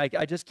 I mean,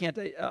 I just can't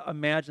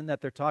imagine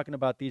that they're talking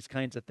about these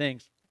kinds of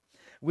things.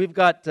 We've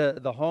got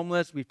the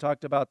homeless, we've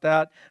talked about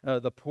that,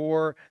 the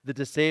poor, the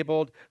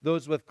disabled,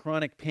 those with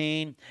chronic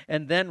pain.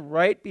 And then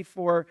right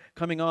before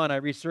coming on, I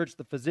researched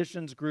the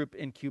physicians group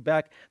in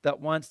Quebec that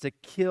wants to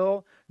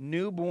kill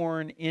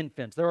newborn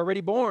infants. They're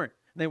already born,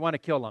 and they want to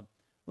kill them.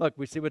 Look,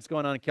 we see what's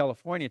going on in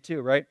California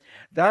too, right?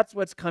 That's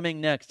what's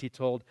coming next, he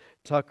told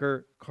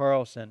Tucker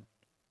Carlson.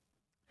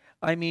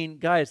 I mean,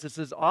 guys, this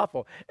is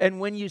awful.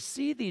 And when you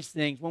see these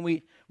things, when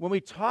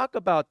we talk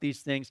about these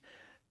things,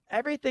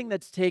 everything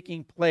that's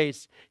taking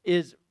place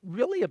is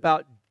really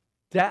about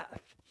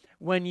death.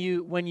 When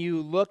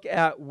you look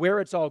at where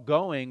it's all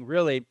going,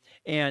 really,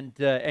 and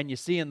you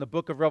see in the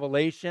book of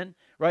Revelation,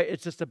 right,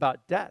 it's just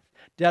about death.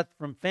 Death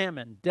from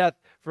famine, death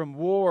from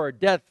war,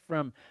 death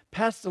from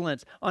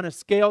pestilence on a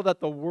scale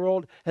that the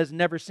world has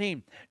never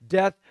seen.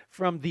 Death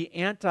from the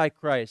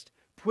Antichrist,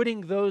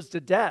 putting those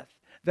to death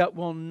that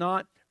will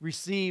not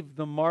receive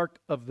the mark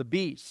of the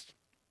beast.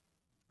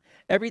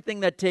 Everything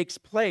that takes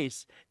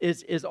place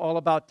is all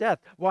about death.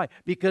 Why?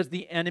 Because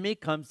the enemy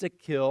comes to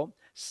kill,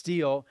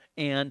 steal,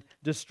 and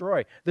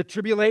destroy. The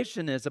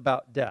tribulation is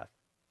about death.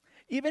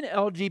 Even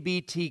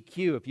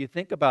LGBTQ, if you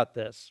think about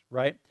this,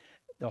 right?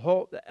 The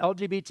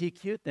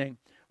LGBTQ thing,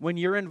 when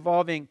you're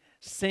involving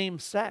same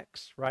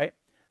sex, right?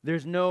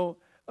 There's no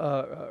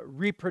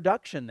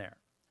reproduction there.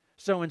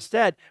 So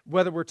instead,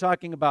 whether we're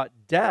talking about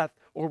death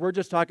or we're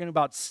just talking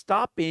about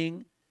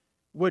stopping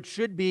what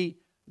should be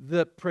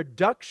the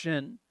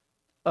production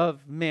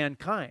of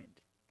mankind.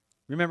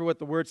 Remember what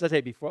the word says,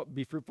 hey,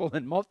 be fruitful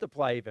and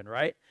multiply even,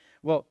 right?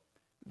 Well,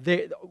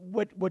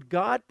 what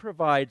God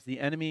provides, the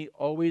enemy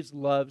always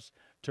loves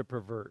to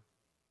pervert.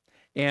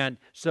 And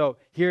so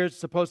here's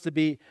supposed to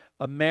be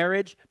a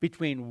marriage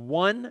between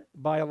one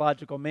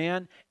biological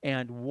man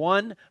and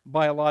one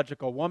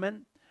biological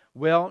woman.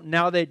 Well,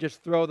 now they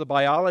just throw the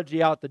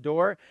biology out the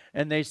door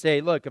and they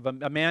say, look, if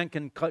a man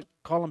can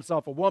call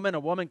himself a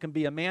woman can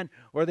be a man,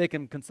 or they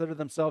can consider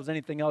themselves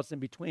anything else in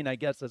between, I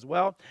guess, as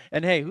well.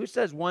 And hey, who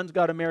says one's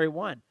got to marry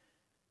one?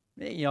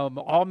 You know,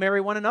 all marry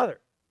one another,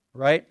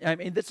 right? I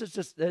mean, this is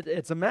just,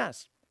 it's a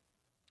mess.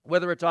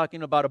 Whether we're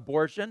talking about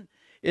abortion,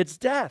 it's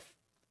death.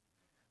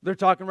 They're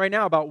talking right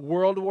now about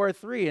World War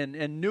III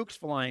and nukes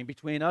flying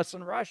between us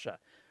and Russia,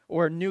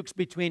 or nukes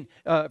between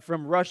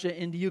from Russia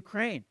into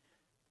Ukraine.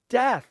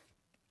 Death.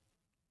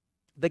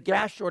 The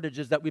gas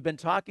shortages that we've been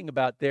talking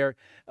about there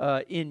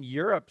in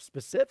Europe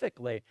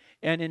specifically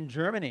and in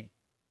Germany,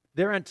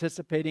 they're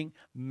anticipating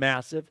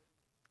massive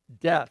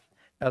death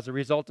as a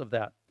result of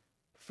that.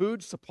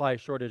 Food supply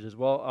shortages.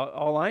 Well,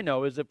 all I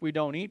know is if we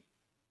don't eat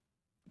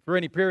for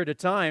any period of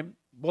time,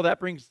 well, that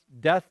brings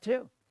death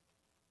too.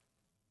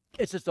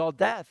 It's just all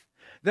death.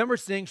 Then we're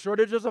seeing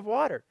shortages of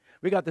water.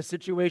 We got the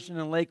situation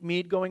in Lake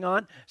Mead going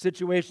on,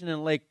 situation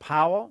in Lake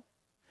Powell.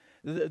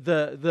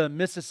 The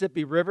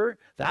Mississippi River,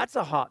 that's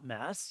a hot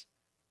mess.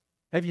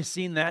 Have you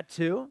seen that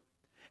too?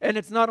 And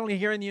it's not only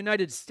here in the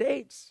United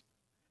States.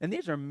 And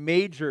these are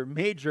major,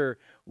 major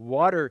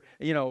water,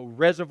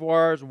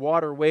 reservoirs,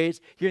 waterways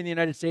here in the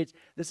United States.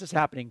 This is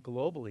happening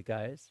globally,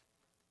 guys.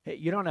 Hey,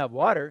 you don't have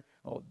water.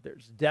 Oh,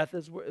 there's death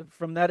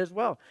from that as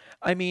well.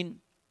 I mean,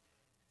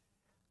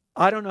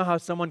 I don't know how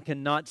someone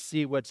cannot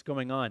see what's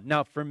going on.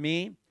 Now, for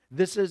me,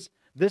 this is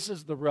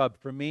the rub.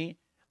 For me,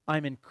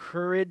 I'm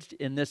encouraged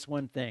in this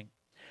one thing,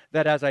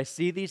 that as I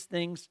see these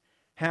things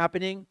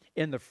happening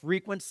in the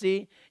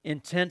frequency,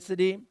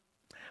 intensity,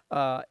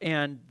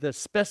 and the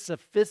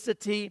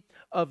specificity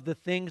of the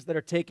things that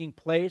are taking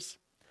place,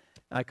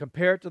 I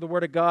compare it to the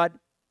Word of God.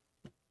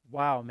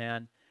 Wow,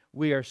 man,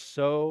 we are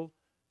so,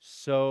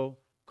 so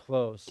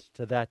close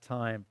to that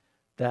time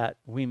that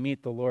we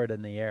meet the Lord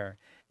in the air.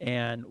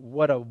 And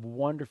what a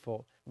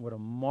wonderful, what a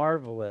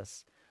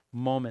marvelous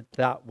moment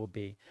that will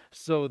be.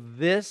 So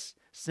this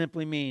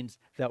simply means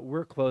that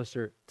we're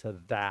closer to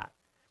that.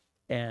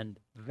 And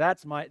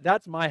that's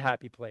my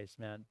happy place,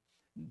 man.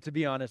 To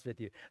be honest with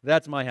you,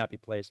 that's my happy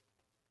place.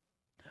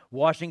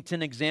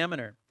 Washington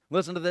Examiner.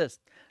 Listen to this.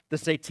 The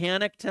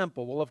Satanic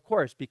Temple. Well, of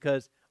course,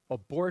 because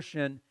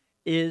abortion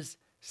is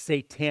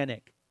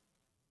satanic.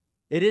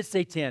 It is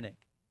satanic.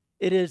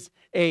 It is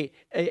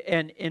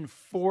an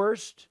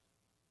enforced,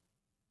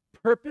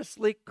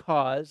 purposely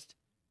caused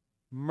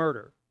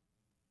murder,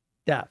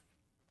 death.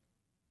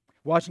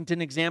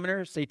 Washington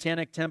Examiner,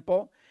 Satanic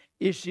Temple,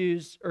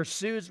 sues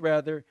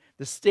the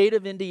state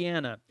of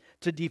Indiana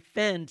to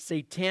defend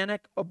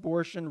satanic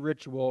abortion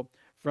ritual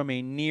from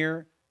a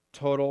near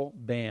total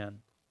ban.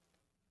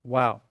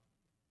 Wow.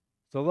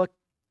 So look,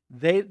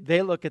 they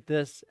look at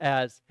this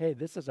as, hey,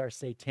 this is our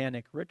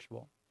satanic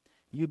ritual.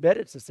 You bet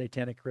it's a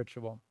satanic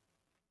ritual.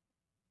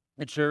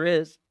 It sure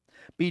is.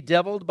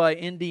 Bedeviled by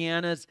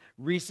Indiana's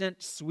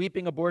recent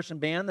sweeping abortion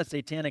ban, the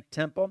Satanic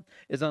Temple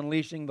is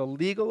unleashing the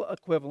legal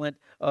equivalent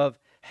of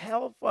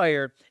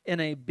hellfire in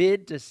a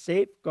bid to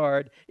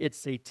safeguard its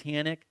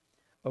satanic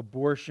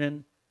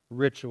abortion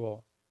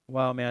ritual.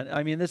 Wow, man.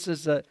 I mean, this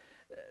is there's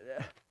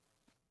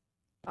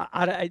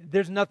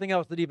nothing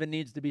else that even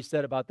needs to be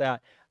said about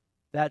that.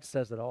 That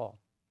says it all.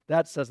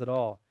 That says it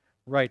all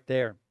right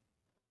there.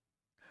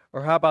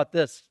 Or how about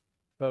this,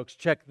 folks?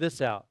 Check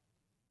this out.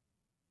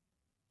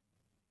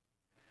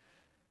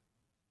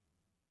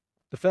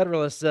 The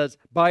Federalist says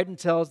Biden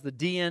tells the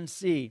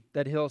DNC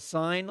that he'll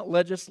sign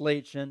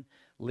legislation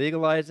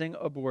legalizing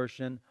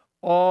abortion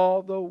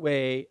all the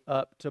way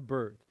up to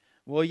birth.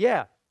 Well,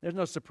 yeah, there's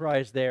no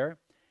surprise there.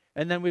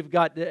 And then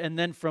and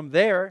then from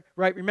there,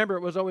 right? Remember,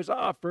 it was always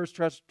first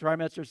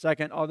trimester,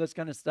 second, all this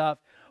kind of stuff.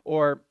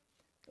 Or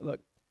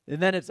look,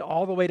 and then it's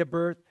all the way to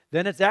birth.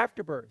 Then it's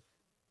after birth,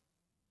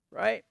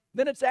 right?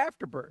 Then it's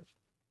after birth.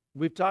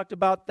 We've talked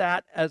about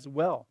that as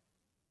well.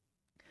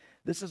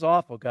 This is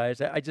awful,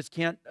 guys. I just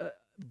can't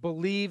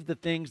believe the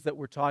things that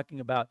we're talking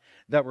about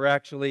that we're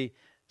actually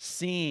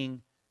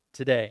seeing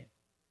today.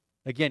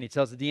 Again, he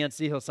tells the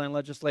DNC he'll sign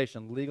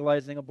legislation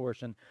legalizing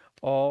abortion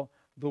all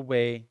the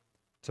way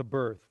to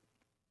birth.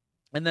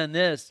 And then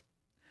this,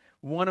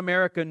 One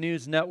America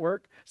News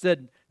Network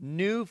said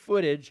new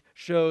footage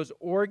shows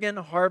organ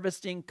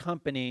harvesting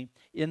company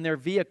in their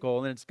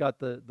vehicle, and it's got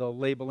the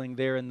labeling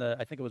there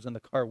I think it was in the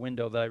car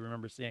window that I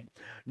remember seeing.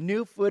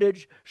 New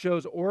footage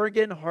shows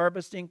organ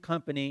harvesting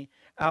company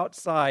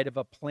outside of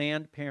a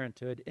Planned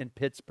Parenthood in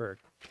Pittsburgh.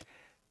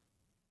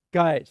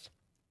 Guys,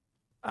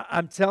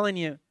 I'm telling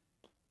you,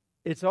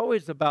 it's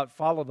always about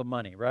follow the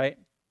money, right?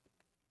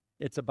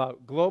 It's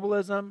about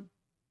globalism.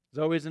 It's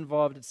always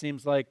involved, it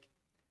seems like,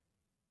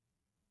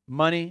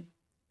 money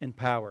and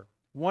power.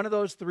 One of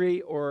those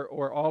three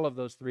or all of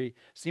those three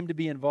seem to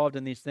be involved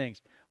in these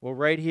things. Well,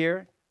 right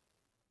here,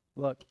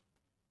 look,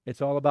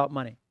 it's all about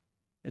money.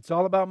 It's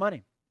all about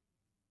money.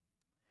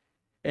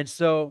 And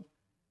so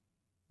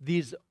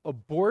these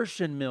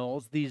abortion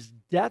mills, these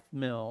death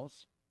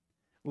mills,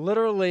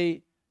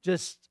 literally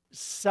just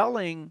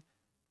selling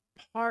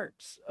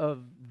parts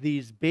of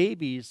these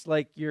babies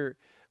like you're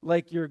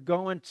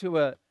going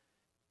to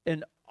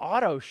an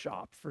auto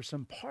shop for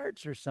some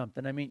parts or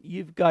something. I mean,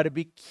 you've got to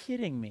be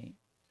kidding me.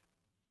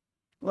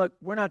 Look,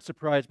 we're not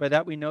surprised by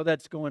that. We know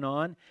that's going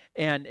on,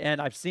 and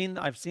I've seen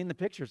the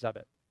pictures of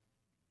it.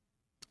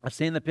 I've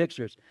seen the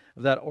pictures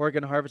of that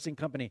organ harvesting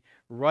company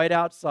right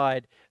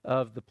outside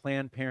of the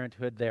Planned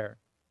Parenthood there.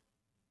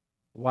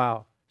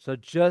 Wow. So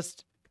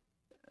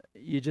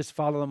you just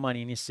follow the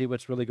money and you see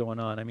what's really going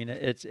on. I mean,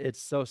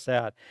 it's so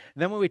sad.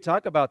 And then when we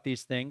talk about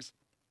these things,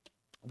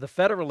 the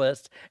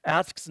Federalist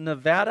asks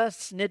Nevada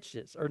asks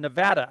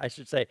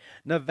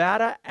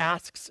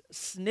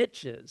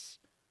snitches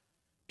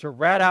to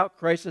rat out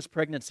crisis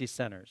pregnancy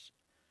centers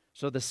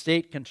so the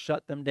state can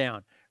shut them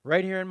down.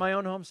 Right here in my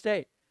own home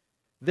state,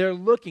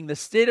 the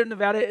state of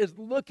Nevada is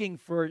looking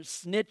for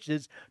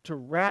snitches to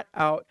rat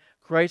out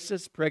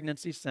crisis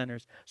pregnancy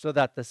centers so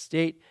that the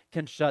state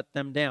can shut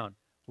them down.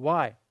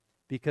 Why?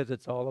 Because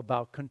it's all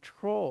about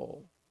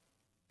control.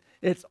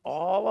 It's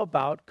all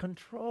about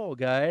control,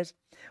 guys.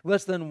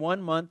 Less than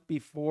 1 month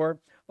before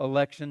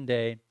Election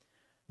Day,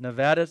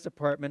 Nevada's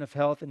Department of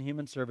Health and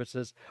Human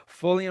Services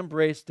fully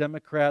embraced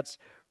Democrats'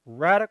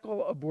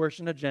 radical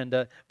abortion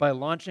agenda by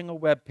launching a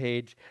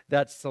webpage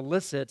that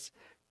solicits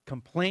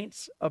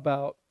complaints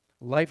about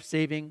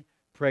life-saving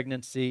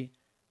pregnancy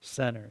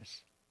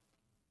centers.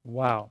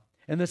 Wow.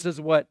 And this is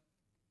what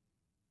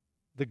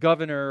the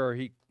governor,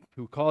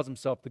 who calls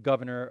himself the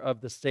governor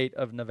of the state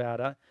of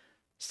Nevada,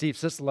 Steve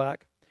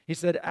Sisolak, he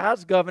said,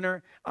 as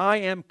governor, I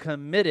am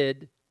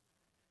committed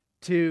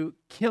to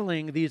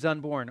killing these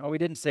unborn. Oh, he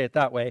didn't say it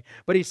that way,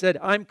 but he said,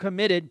 I'm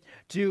committed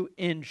to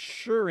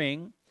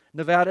ensuring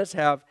Nevadas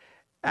have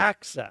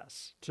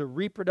access to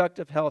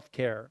reproductive health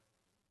care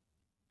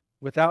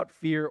without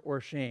fear or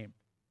shame.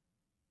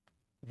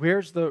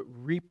 Where's the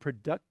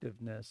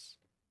reproductiveness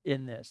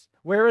in this?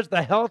 Where is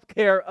the health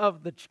care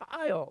of the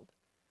child?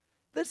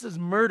 This is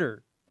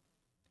murder,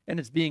 and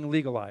it's being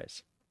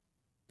legalized.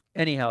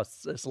 Anyhow,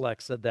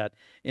 Sisolak said that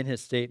in his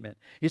statement.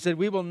 He said,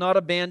 we will not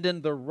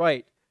abandon the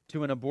right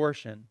to an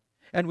abortion,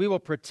 and we will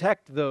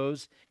protect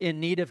those in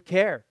need of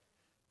care.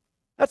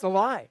 That's a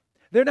lie.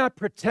 They're not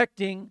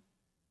protecting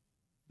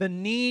the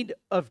need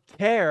of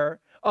care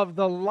of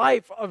the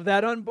life of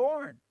that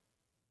unborn.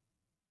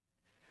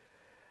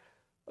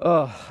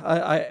 Oh,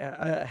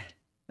 I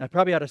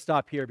probably ought to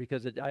stop here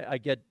because I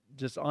get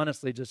just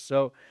honestly just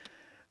so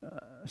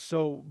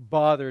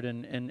bothered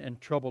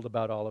and troubled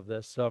about all of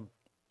this. So,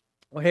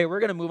 well, hey, we're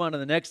going to move on to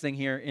the next thing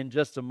here in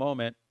just a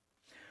moment.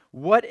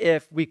 What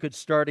if we could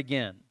start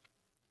again?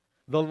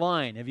 The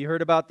Line. Have you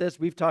heard about this?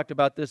 We've talked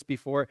about this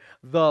before.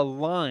 The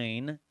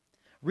Line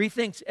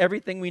rethinks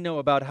everything we know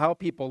about how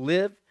people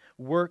live,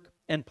 work,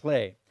 and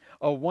play.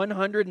 A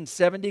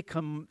 170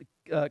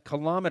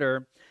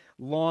 kilometer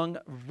long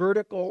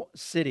vertical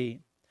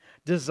city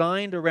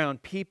designed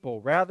around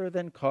people rather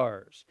than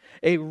cars.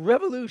 A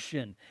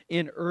revolution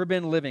in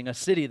urban living, a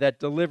city that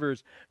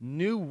delivers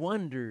new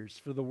wonders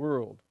for the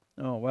world.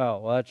 Oh, wow.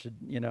 Well, that should,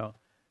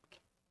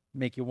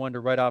 make you wonder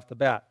right off the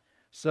bat.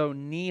 So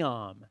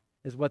NEOM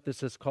is what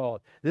this is called.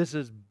 This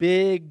is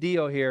big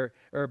deal here,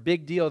 or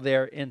big deal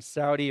there in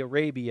Saudi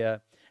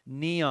Arabia.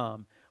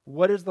 NEOM.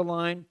 What is The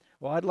Line?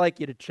 Well, I'd like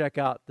you to check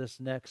out this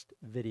next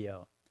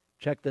video.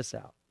 Check this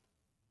out.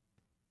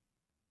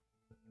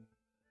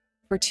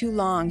 For too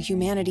long,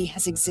 humanity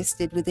has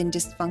existed within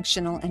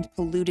dysfunctional and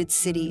polluted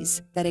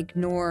cities that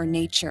ignore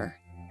nature.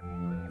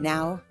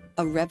 Now,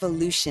 a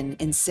revolution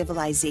in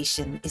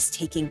civilization is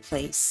taking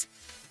place.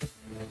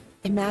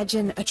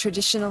 Imagine a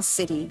traditional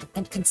city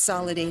and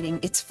consolidating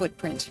its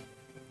footprint,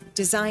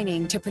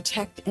 designing to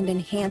protect and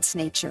enhance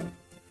nature.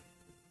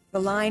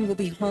 The line will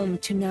be home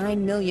to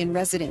 9 million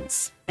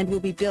residents and will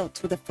be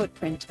built with a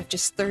footprint of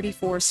just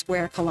 34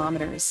 square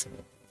kilometers.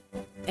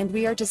 And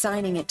we are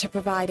designing it to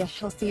provide a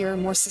healthier,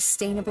 more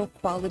sustainable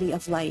quality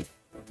of life.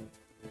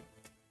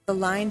 The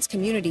line's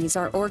communities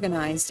are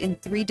organized in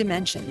 3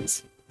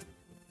 dimensions.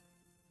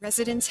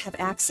 Residents have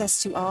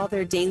access to all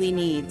their daily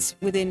needs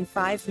within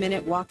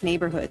 5-minute walk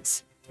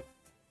neighborhoods.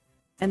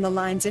 And the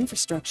line's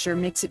infrastructure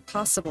makes it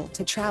possible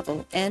to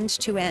travel end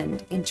to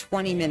end in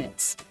 20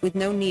 minutes with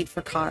no need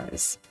for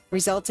cars,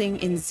 resulting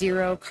in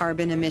 0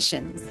 carbon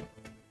emissions.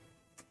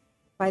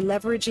 By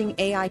leveraging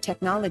AI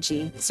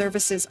technology,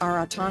 services are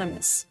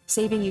autonomous,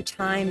 saving you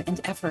time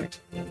and effort.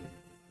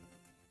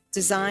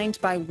 Designed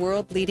by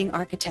world-leading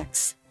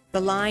architects, the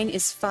line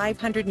is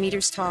 500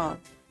 meters tall,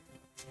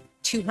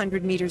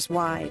 200 meters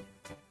wide,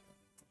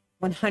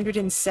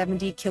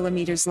 170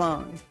 kilometers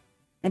long,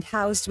 and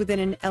housed within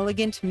an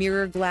elegant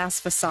mirror glass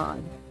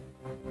facade.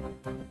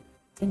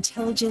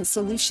 Intelligent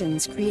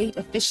solutions create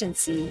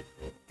efficiency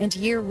and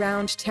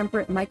year-round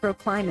temperate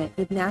microclimate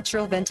with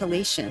natural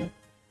ventilation.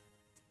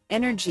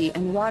 Energy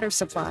and water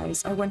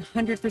supplies are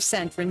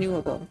 100%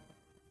 renewable.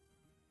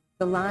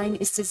 The line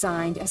is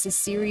designed as a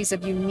series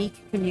of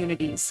unique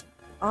communities,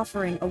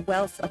 offering a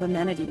wealth of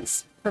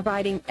amenities,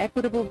 providing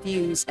equitable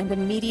views and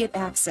immediate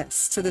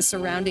access to the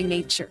surrounding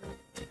nature.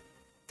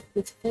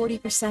 With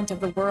 40%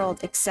 of the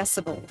world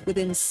accessible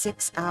within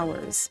 6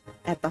 hours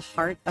at the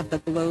heart of the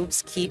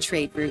globe's key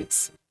trade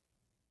routes.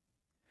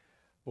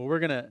 Well, we're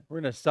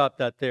gonna stop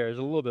that there. There's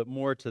a little bit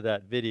more to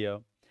that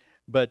video,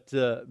 but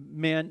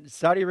man,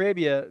 Saudi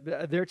Arabia,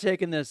 they're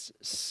taking this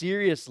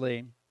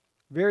seriously,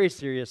 very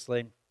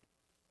seriously.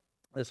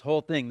 This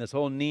whole thing, this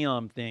whole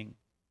NEOM thing.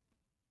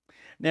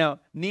 Now,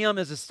 NEOM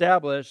is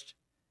established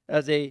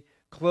as a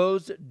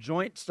closed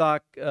joint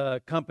stock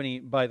company,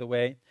 by the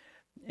way,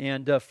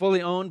 and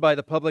fully owned by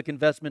the Public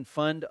Investment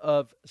Fund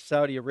of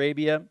Saudi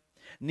Arabia.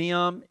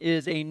 NEOM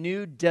is a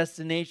new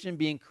destination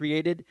being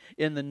created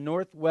in the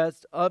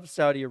northwest of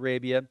Saudi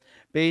Arabia,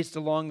 based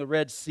along the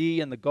Red Sea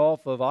and the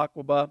Gulf of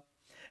Aqaba,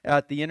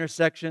 at the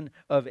intersection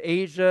of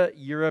Asia,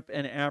 Europe,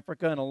 and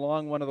Africa, and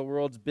along one of the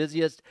world's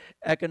busiest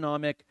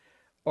economic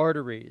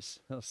arteries.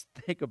 Let's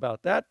think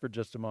about that for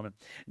just a moment.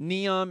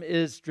 NEOM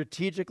is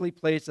strategically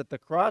placed at the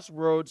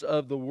crossroads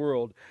of the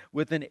world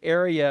with an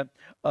area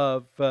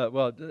of,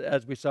 well,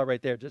 as we saw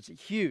right there, just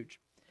huge.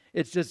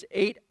 It's just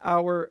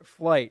 8-hour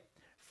flight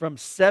from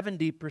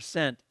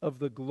 70% of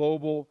the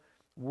global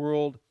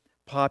world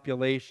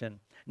population.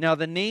 Now,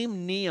 the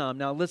name NEOM,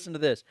 now listen to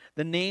this.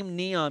 The name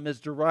NEOM is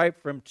derived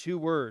from 2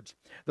 words.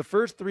 The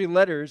first 3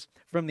 letters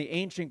from the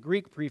ancient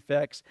Greek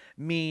prefix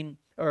mean,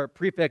 or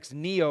prefix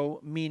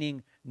neo,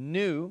 meaning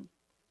new.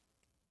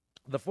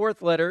 The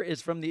 4th letter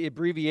is from the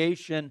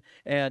abbreviation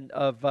and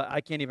of,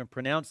 I can't even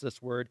pronounce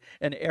this word,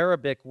 an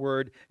Arabic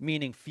word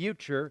meaning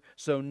future,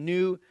 so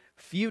new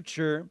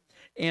future,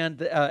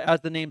 and as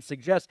the name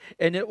suggests,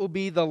 and it will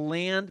be the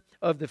land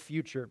of the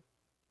future.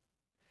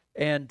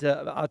 And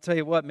I'll tell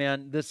you what,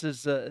 man, this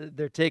is,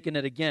 they're taking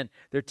it again.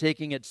 They're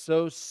taking it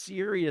so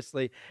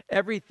seriously.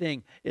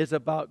 Everything is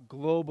about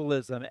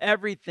globalism.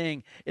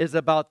 Everything is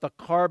about the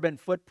carbon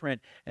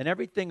footprint. And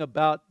everything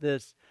about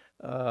this,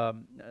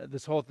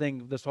 this whole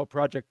thing, this whole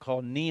project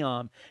called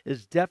NEOM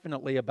is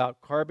definitely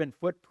about carbon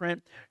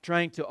footprint,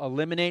 trying to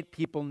eliminate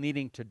people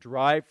needing to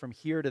drive from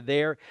here to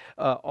there.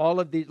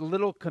 All of these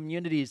little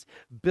communities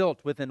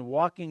built within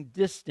walking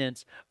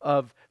distance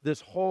of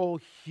this whole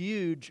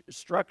huge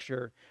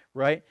structure,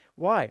 right?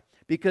 Why?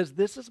 Because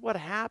this is what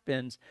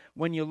happens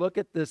when you look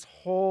at this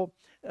whole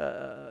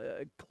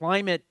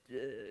climate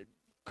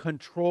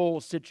control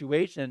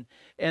situation,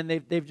 and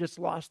they've just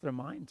lost their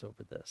minds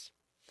over this.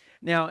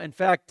 Now, in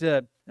fact,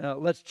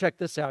 let's check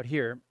this out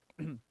here.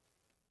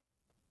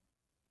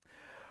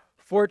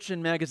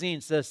 Fortune magazine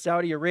says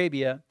Saudi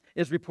Arabia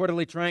is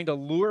reportedly trying to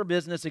lure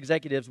business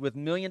executives with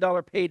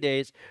million-dollar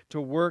paydays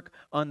to work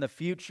on the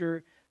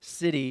future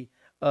city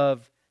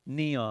of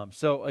NEOM.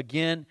 So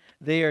again,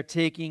 they are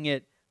taking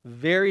it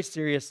very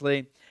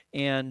seriously.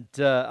 And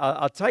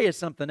I'll tell you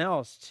something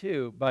else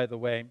too, by the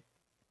way.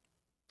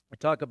 I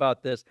talk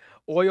about this.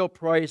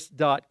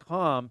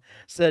 Oilprice.com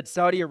said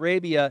Saudi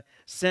Arabia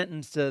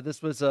sentenced,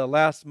 this was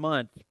last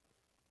month,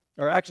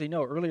 or actually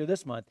no, earlier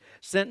this month,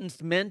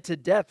 sentenced men to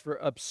death for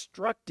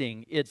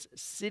obstructing its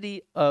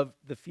city of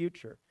the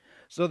future.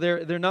 So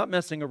they're not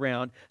messing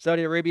around.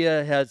 Saudi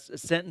Arabia has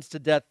sentenced to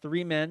death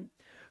 3 men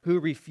who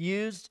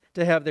refused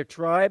to have their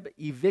tribe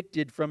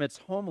evicted from its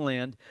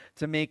homeland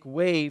to make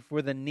way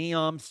for the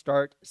NEOM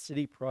Start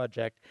City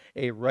project,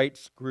 a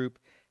rights group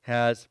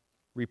has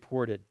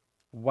reported.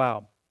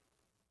 Wow.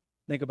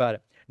 Think about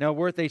it. Now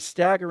worth a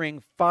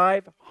staggering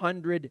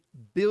 $500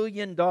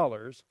 billion,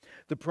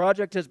 the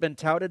project has been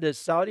touted as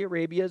Saudi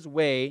Arabia's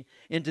way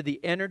into the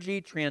energy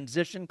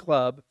transition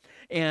club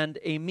and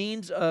a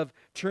means of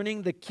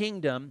turning the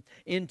kingdom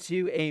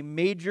into a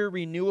major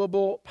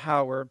renewable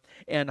power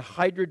and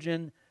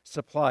hydrogen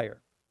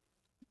supplier.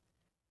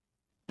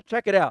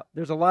 Check it out.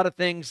 There's a lot of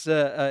things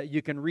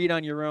you can read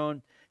on your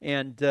own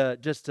and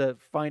just to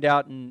find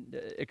out and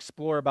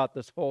explore about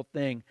this whole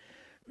thing.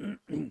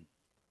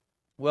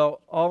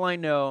 Well, all I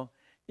know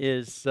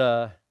is,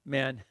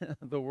 man,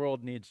 the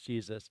world needs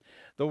Jesus.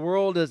 The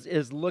world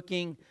is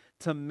looking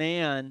to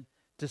man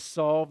to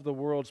solve the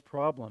world's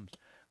problems.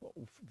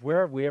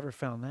 Where have we ever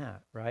found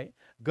that, right?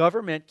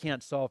 Government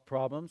can't solve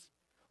problems.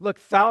 Look,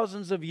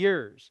 thousands of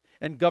years,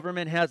 and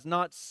government has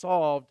not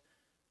solved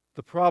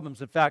the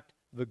problems. In fact,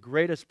 the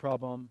greatest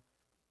problem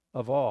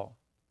of all,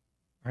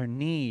 our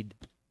need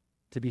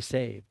to be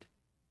saved,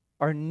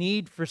 our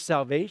need for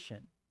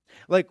salvation.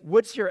 Like,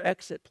 what's your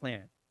exit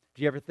plan?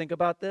 Do you ever think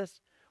about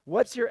this?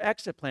 What's your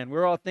exit plan?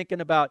 We're all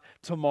thinking about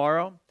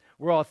tomorrow.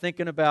 We're all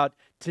thinking about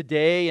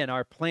today and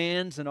our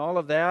plans and all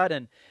of that.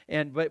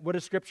 But what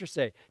does Scripture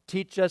say?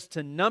 Teach us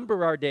to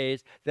number our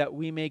days that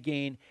we may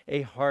gain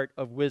a heart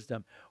of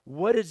wisdom.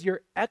 What is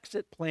your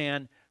exit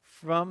plan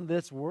from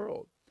this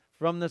world,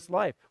 from this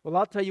life? Well,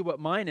 I'll tell you what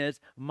mine is.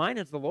 Mine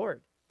is the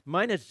Lord.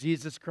 Mine is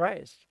Jesus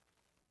Christ.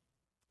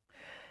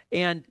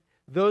 And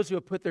those who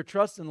have put their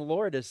trust in the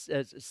Lord as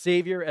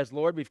Savior, as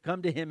Lord, we've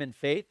come to Him in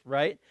faith,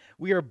 right?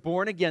 We are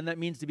born again. That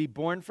means to be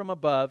born from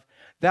above.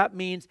 That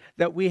means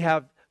that we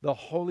have the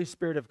Holy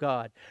Spirit of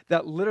God.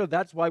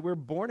 That's why we're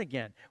born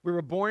again. We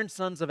were born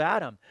sons of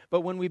Adam.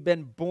 But when we've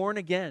been born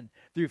again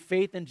through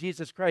faith in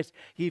Jesus Christ,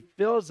 He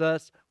fills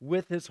us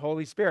with His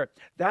Holy Spirit.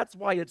 That's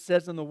why it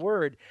says in the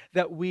Word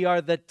that we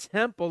are the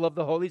temple of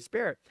the Holy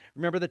Spirit.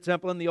 Remember the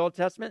temple in the Old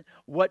Testament?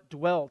 What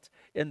dwelt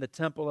in the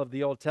temple of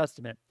the Old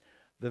Testament?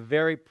 The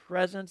very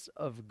presence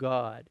of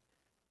God.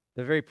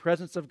 The very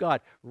presence of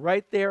God.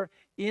 Right there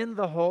in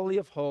the Holy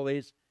of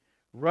Holies,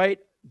 right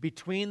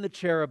between the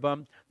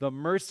cherubim, the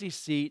mercy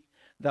seat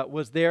that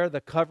was there, the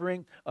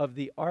covering of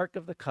the Ark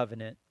of the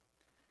Covenant.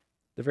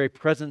 The very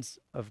presence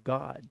of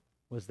God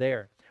was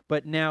there.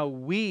 But now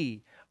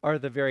we are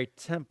the very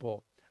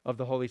temple of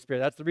the Holy Spirit.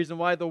 That's the reason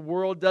why the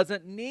world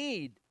doesn't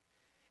need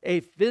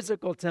a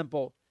physical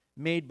temple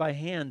made by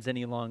hands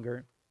any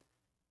longer.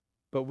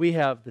 But we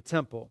have the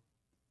temple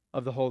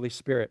of the Holy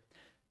Spirit.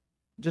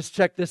 Just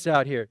check this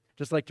out here.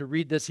 Just like to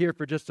read this here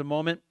for just a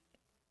moment.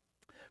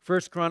 1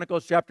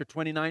 Chronicles chapter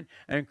 29.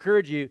 I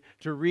encourage you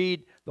to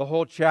read the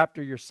whole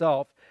chapter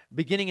yourself.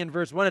 Beginning in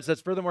verse 1, it says,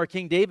 "Furthermore,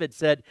 King David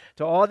said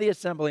to all the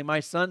assembly, my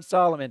son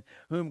Solomon,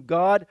 whom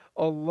God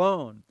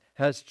alone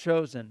has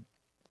chosen,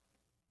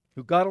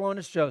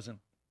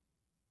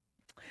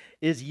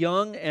 is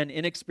young and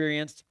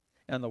inexperienced,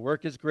 and the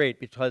work is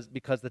great because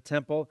the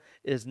temple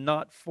is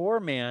not for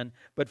man,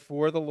 but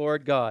for the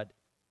Lord God."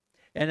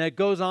 And it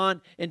goes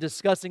on in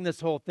discussing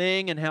this whole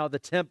thing and how the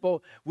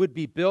temple would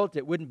be built.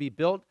 It wouldn't be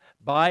built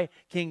by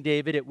King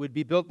David. It would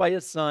be built by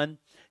his son,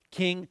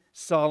 King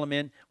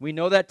Solomon. We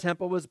know that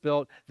temple was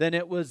built. Then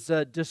it was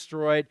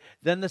destroyed.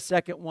 Then the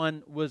second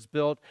one was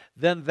built.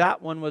 Then that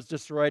one was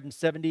destroyed in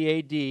 70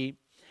 A.D.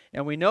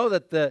 And we know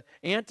that the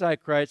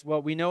Antichrist,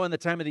 well, we know in the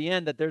time of the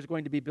end that there's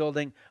going to be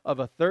building of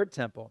a third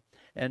temple.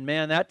 And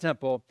man, that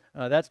temple,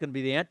 that's going to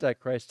be the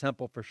Antichrist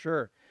temple for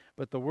sure.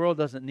 But the world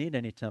doesn't need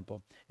any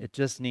temple. It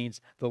just needs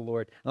the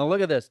Lord. Now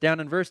look at this, down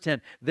in verse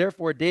 10.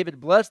 Therefore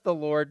David blessed the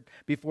Lord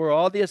before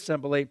all the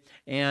assembly,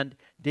 and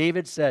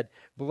David said,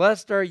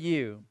 "Blessed are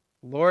you,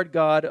 Lord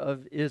God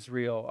of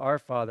Israel, our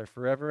Father,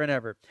 forever and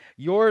ever.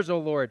 Yours, O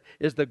Lord,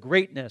 is the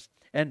greatness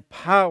and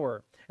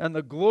power and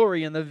the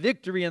glory and the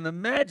victory and the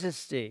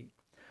majesty.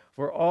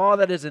 For all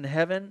that is in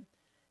heaven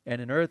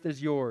and in earth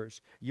is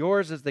yours.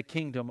 Yours is the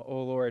kingdom,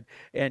 O Lord,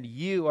 and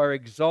you are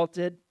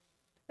exalted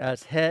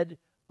as head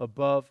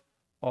above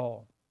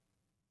all.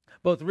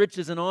 Both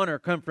riches and honor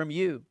come from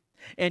you,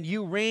 and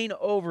you reign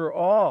over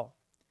all.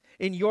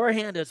 In your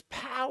hand is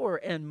power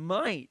and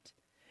might.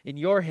 In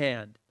your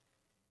hand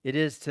it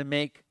is to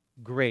make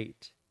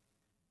great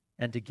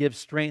and to give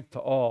strength to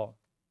all.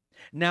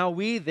 Now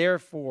we,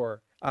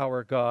 therefore,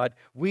 our God,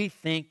 we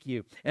thank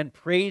you and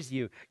praise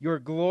you, your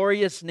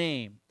glorious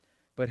name.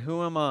 But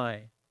who am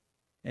I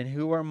and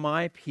who are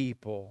my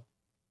people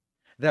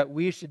that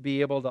we should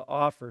be able to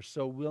offer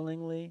so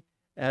willingly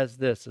as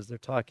this, as they're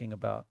talking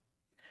about?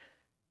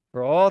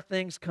 For all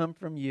things come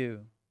from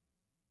you,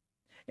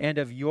 and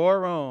of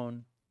your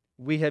own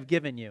we have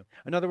given you.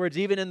 In other words,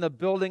 even in the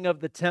building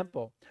of the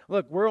temple,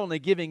 look, we're only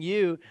giving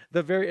you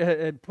the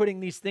very putting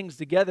these things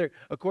together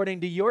according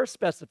to your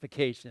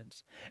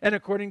specifications and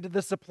according to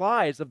the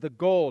supplies of the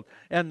gold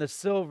and the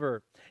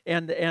silver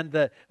and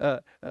the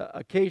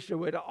acacia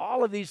wood,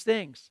 all of these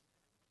things.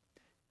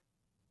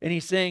 And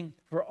he's saying,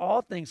 for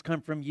all things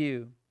come from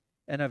you,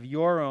 and of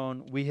your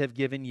own we have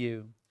given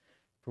you.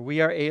 For we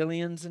are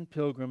aliens and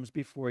pilgrims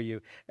before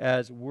you,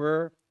 as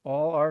were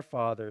all our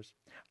fathers.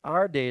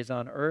 Our days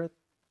on earth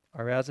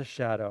are as a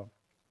shadow,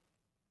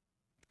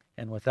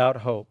 and without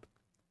hope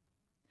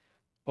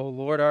O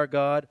Lord our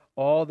God,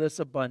 all this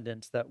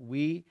abundance that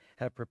we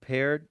have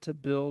prepared to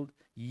build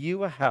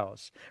you a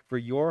house for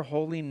your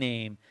holy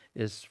name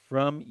is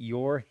from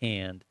your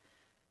hand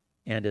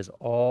and is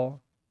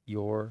all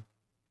your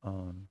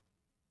own.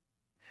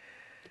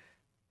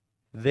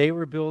 They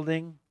were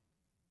building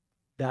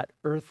that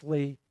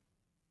earthly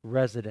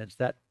residence,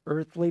 that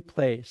earthly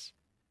place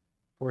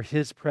for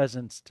his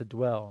presence to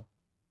dwell.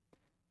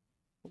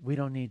 We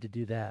don't need to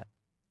do that.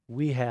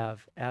 We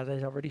have, as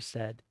I already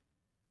said,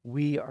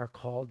 we are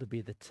called to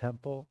be the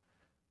temple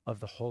of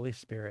the Holy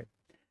Spirit,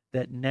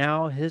 that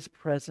now his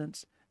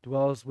presence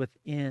dwells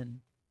within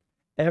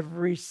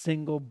every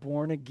single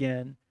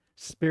born-again,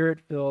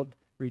 Spirit-filled,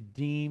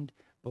 redeemed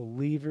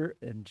believer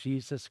in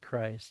Jesus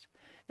Christ.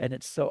 And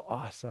it's so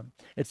awesome.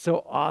 It's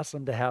so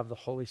awesome to have the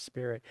Holy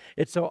Spirit.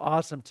 It's so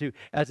awesome to,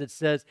 as it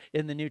says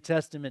in the New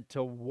Testament,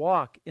 to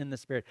walk in the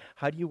Spirit.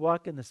 How do you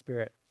walk in the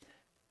Spirit?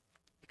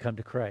 You come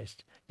to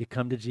Christ. You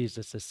come to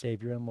Jesus as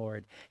Savior and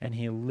Lord. And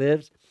he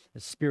lives,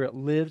 the Spirit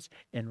lives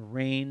and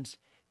reigns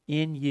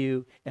in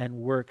you and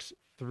works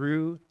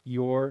through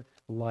your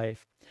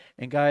life.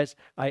 And guys,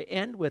 I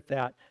end with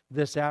that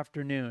this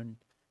afternoon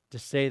to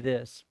say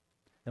this.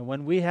 And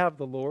when we have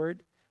the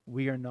Lord,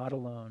 we are not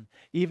alone.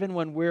 Even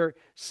when we're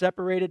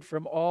separated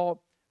from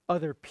all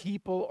other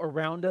people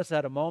around us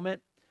at a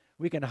moment,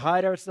 we can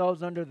hide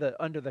ourselves under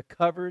the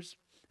covers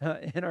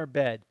in our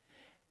bed.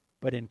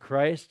 But in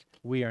Christ,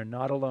 we are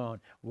not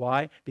alone.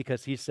 Why?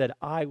 Because he said,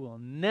 I will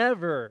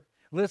never,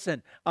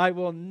 listen, I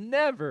will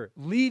never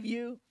leave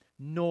you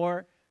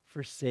nor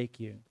forsake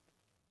you.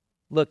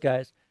 Look,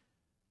 guys,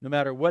 no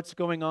matter what's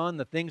going on,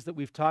 the things that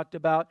we've talked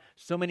about,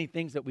 so many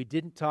things that we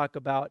didn't talk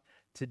about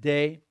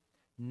today,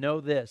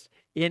 know this,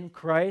 in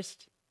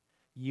Christ,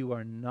 you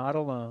are not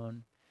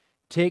alone.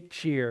 Take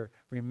cheer.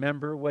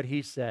 Remember what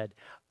he said,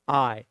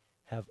 I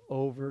have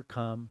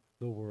overcome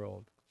the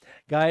world.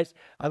 Guys,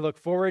 I look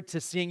forward to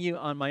seeing you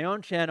on my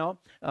own channel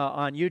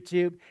on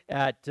YouTube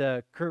at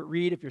Kurt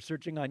Reed, if you're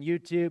searching on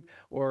YouTube,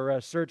 or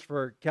search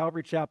for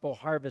Calvary Chapel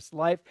Harvest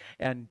Life,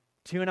 and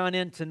tune on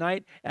in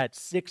tonight at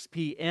 6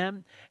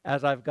 p.m.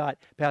 as I've got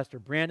Pastor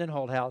Brandon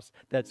Holthouse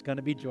that's going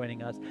to be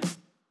joining us.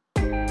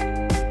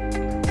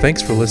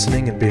 Thanks for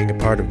listening and being a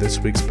part of this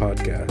week's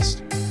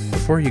podcast.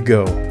 Before you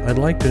go, I'd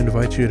like to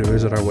invite you to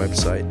visit our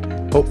website,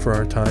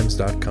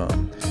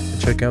 hopeforourtimes.com,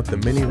 and check out the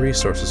many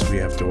resources we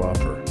have to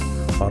offer.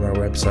 On our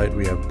website,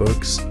 we have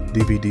books,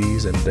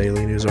 DVDs, and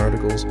daily news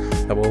articles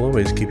that will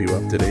always keep you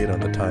up to date on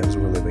the times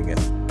we're living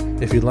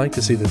in. If you'd like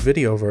to see the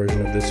video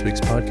version of this week's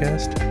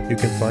podcast, you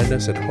can find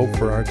us at Hope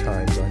for Our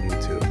Times on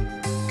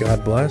YouTube.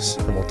 God bless,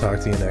 and we'll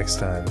talk to you next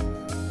time.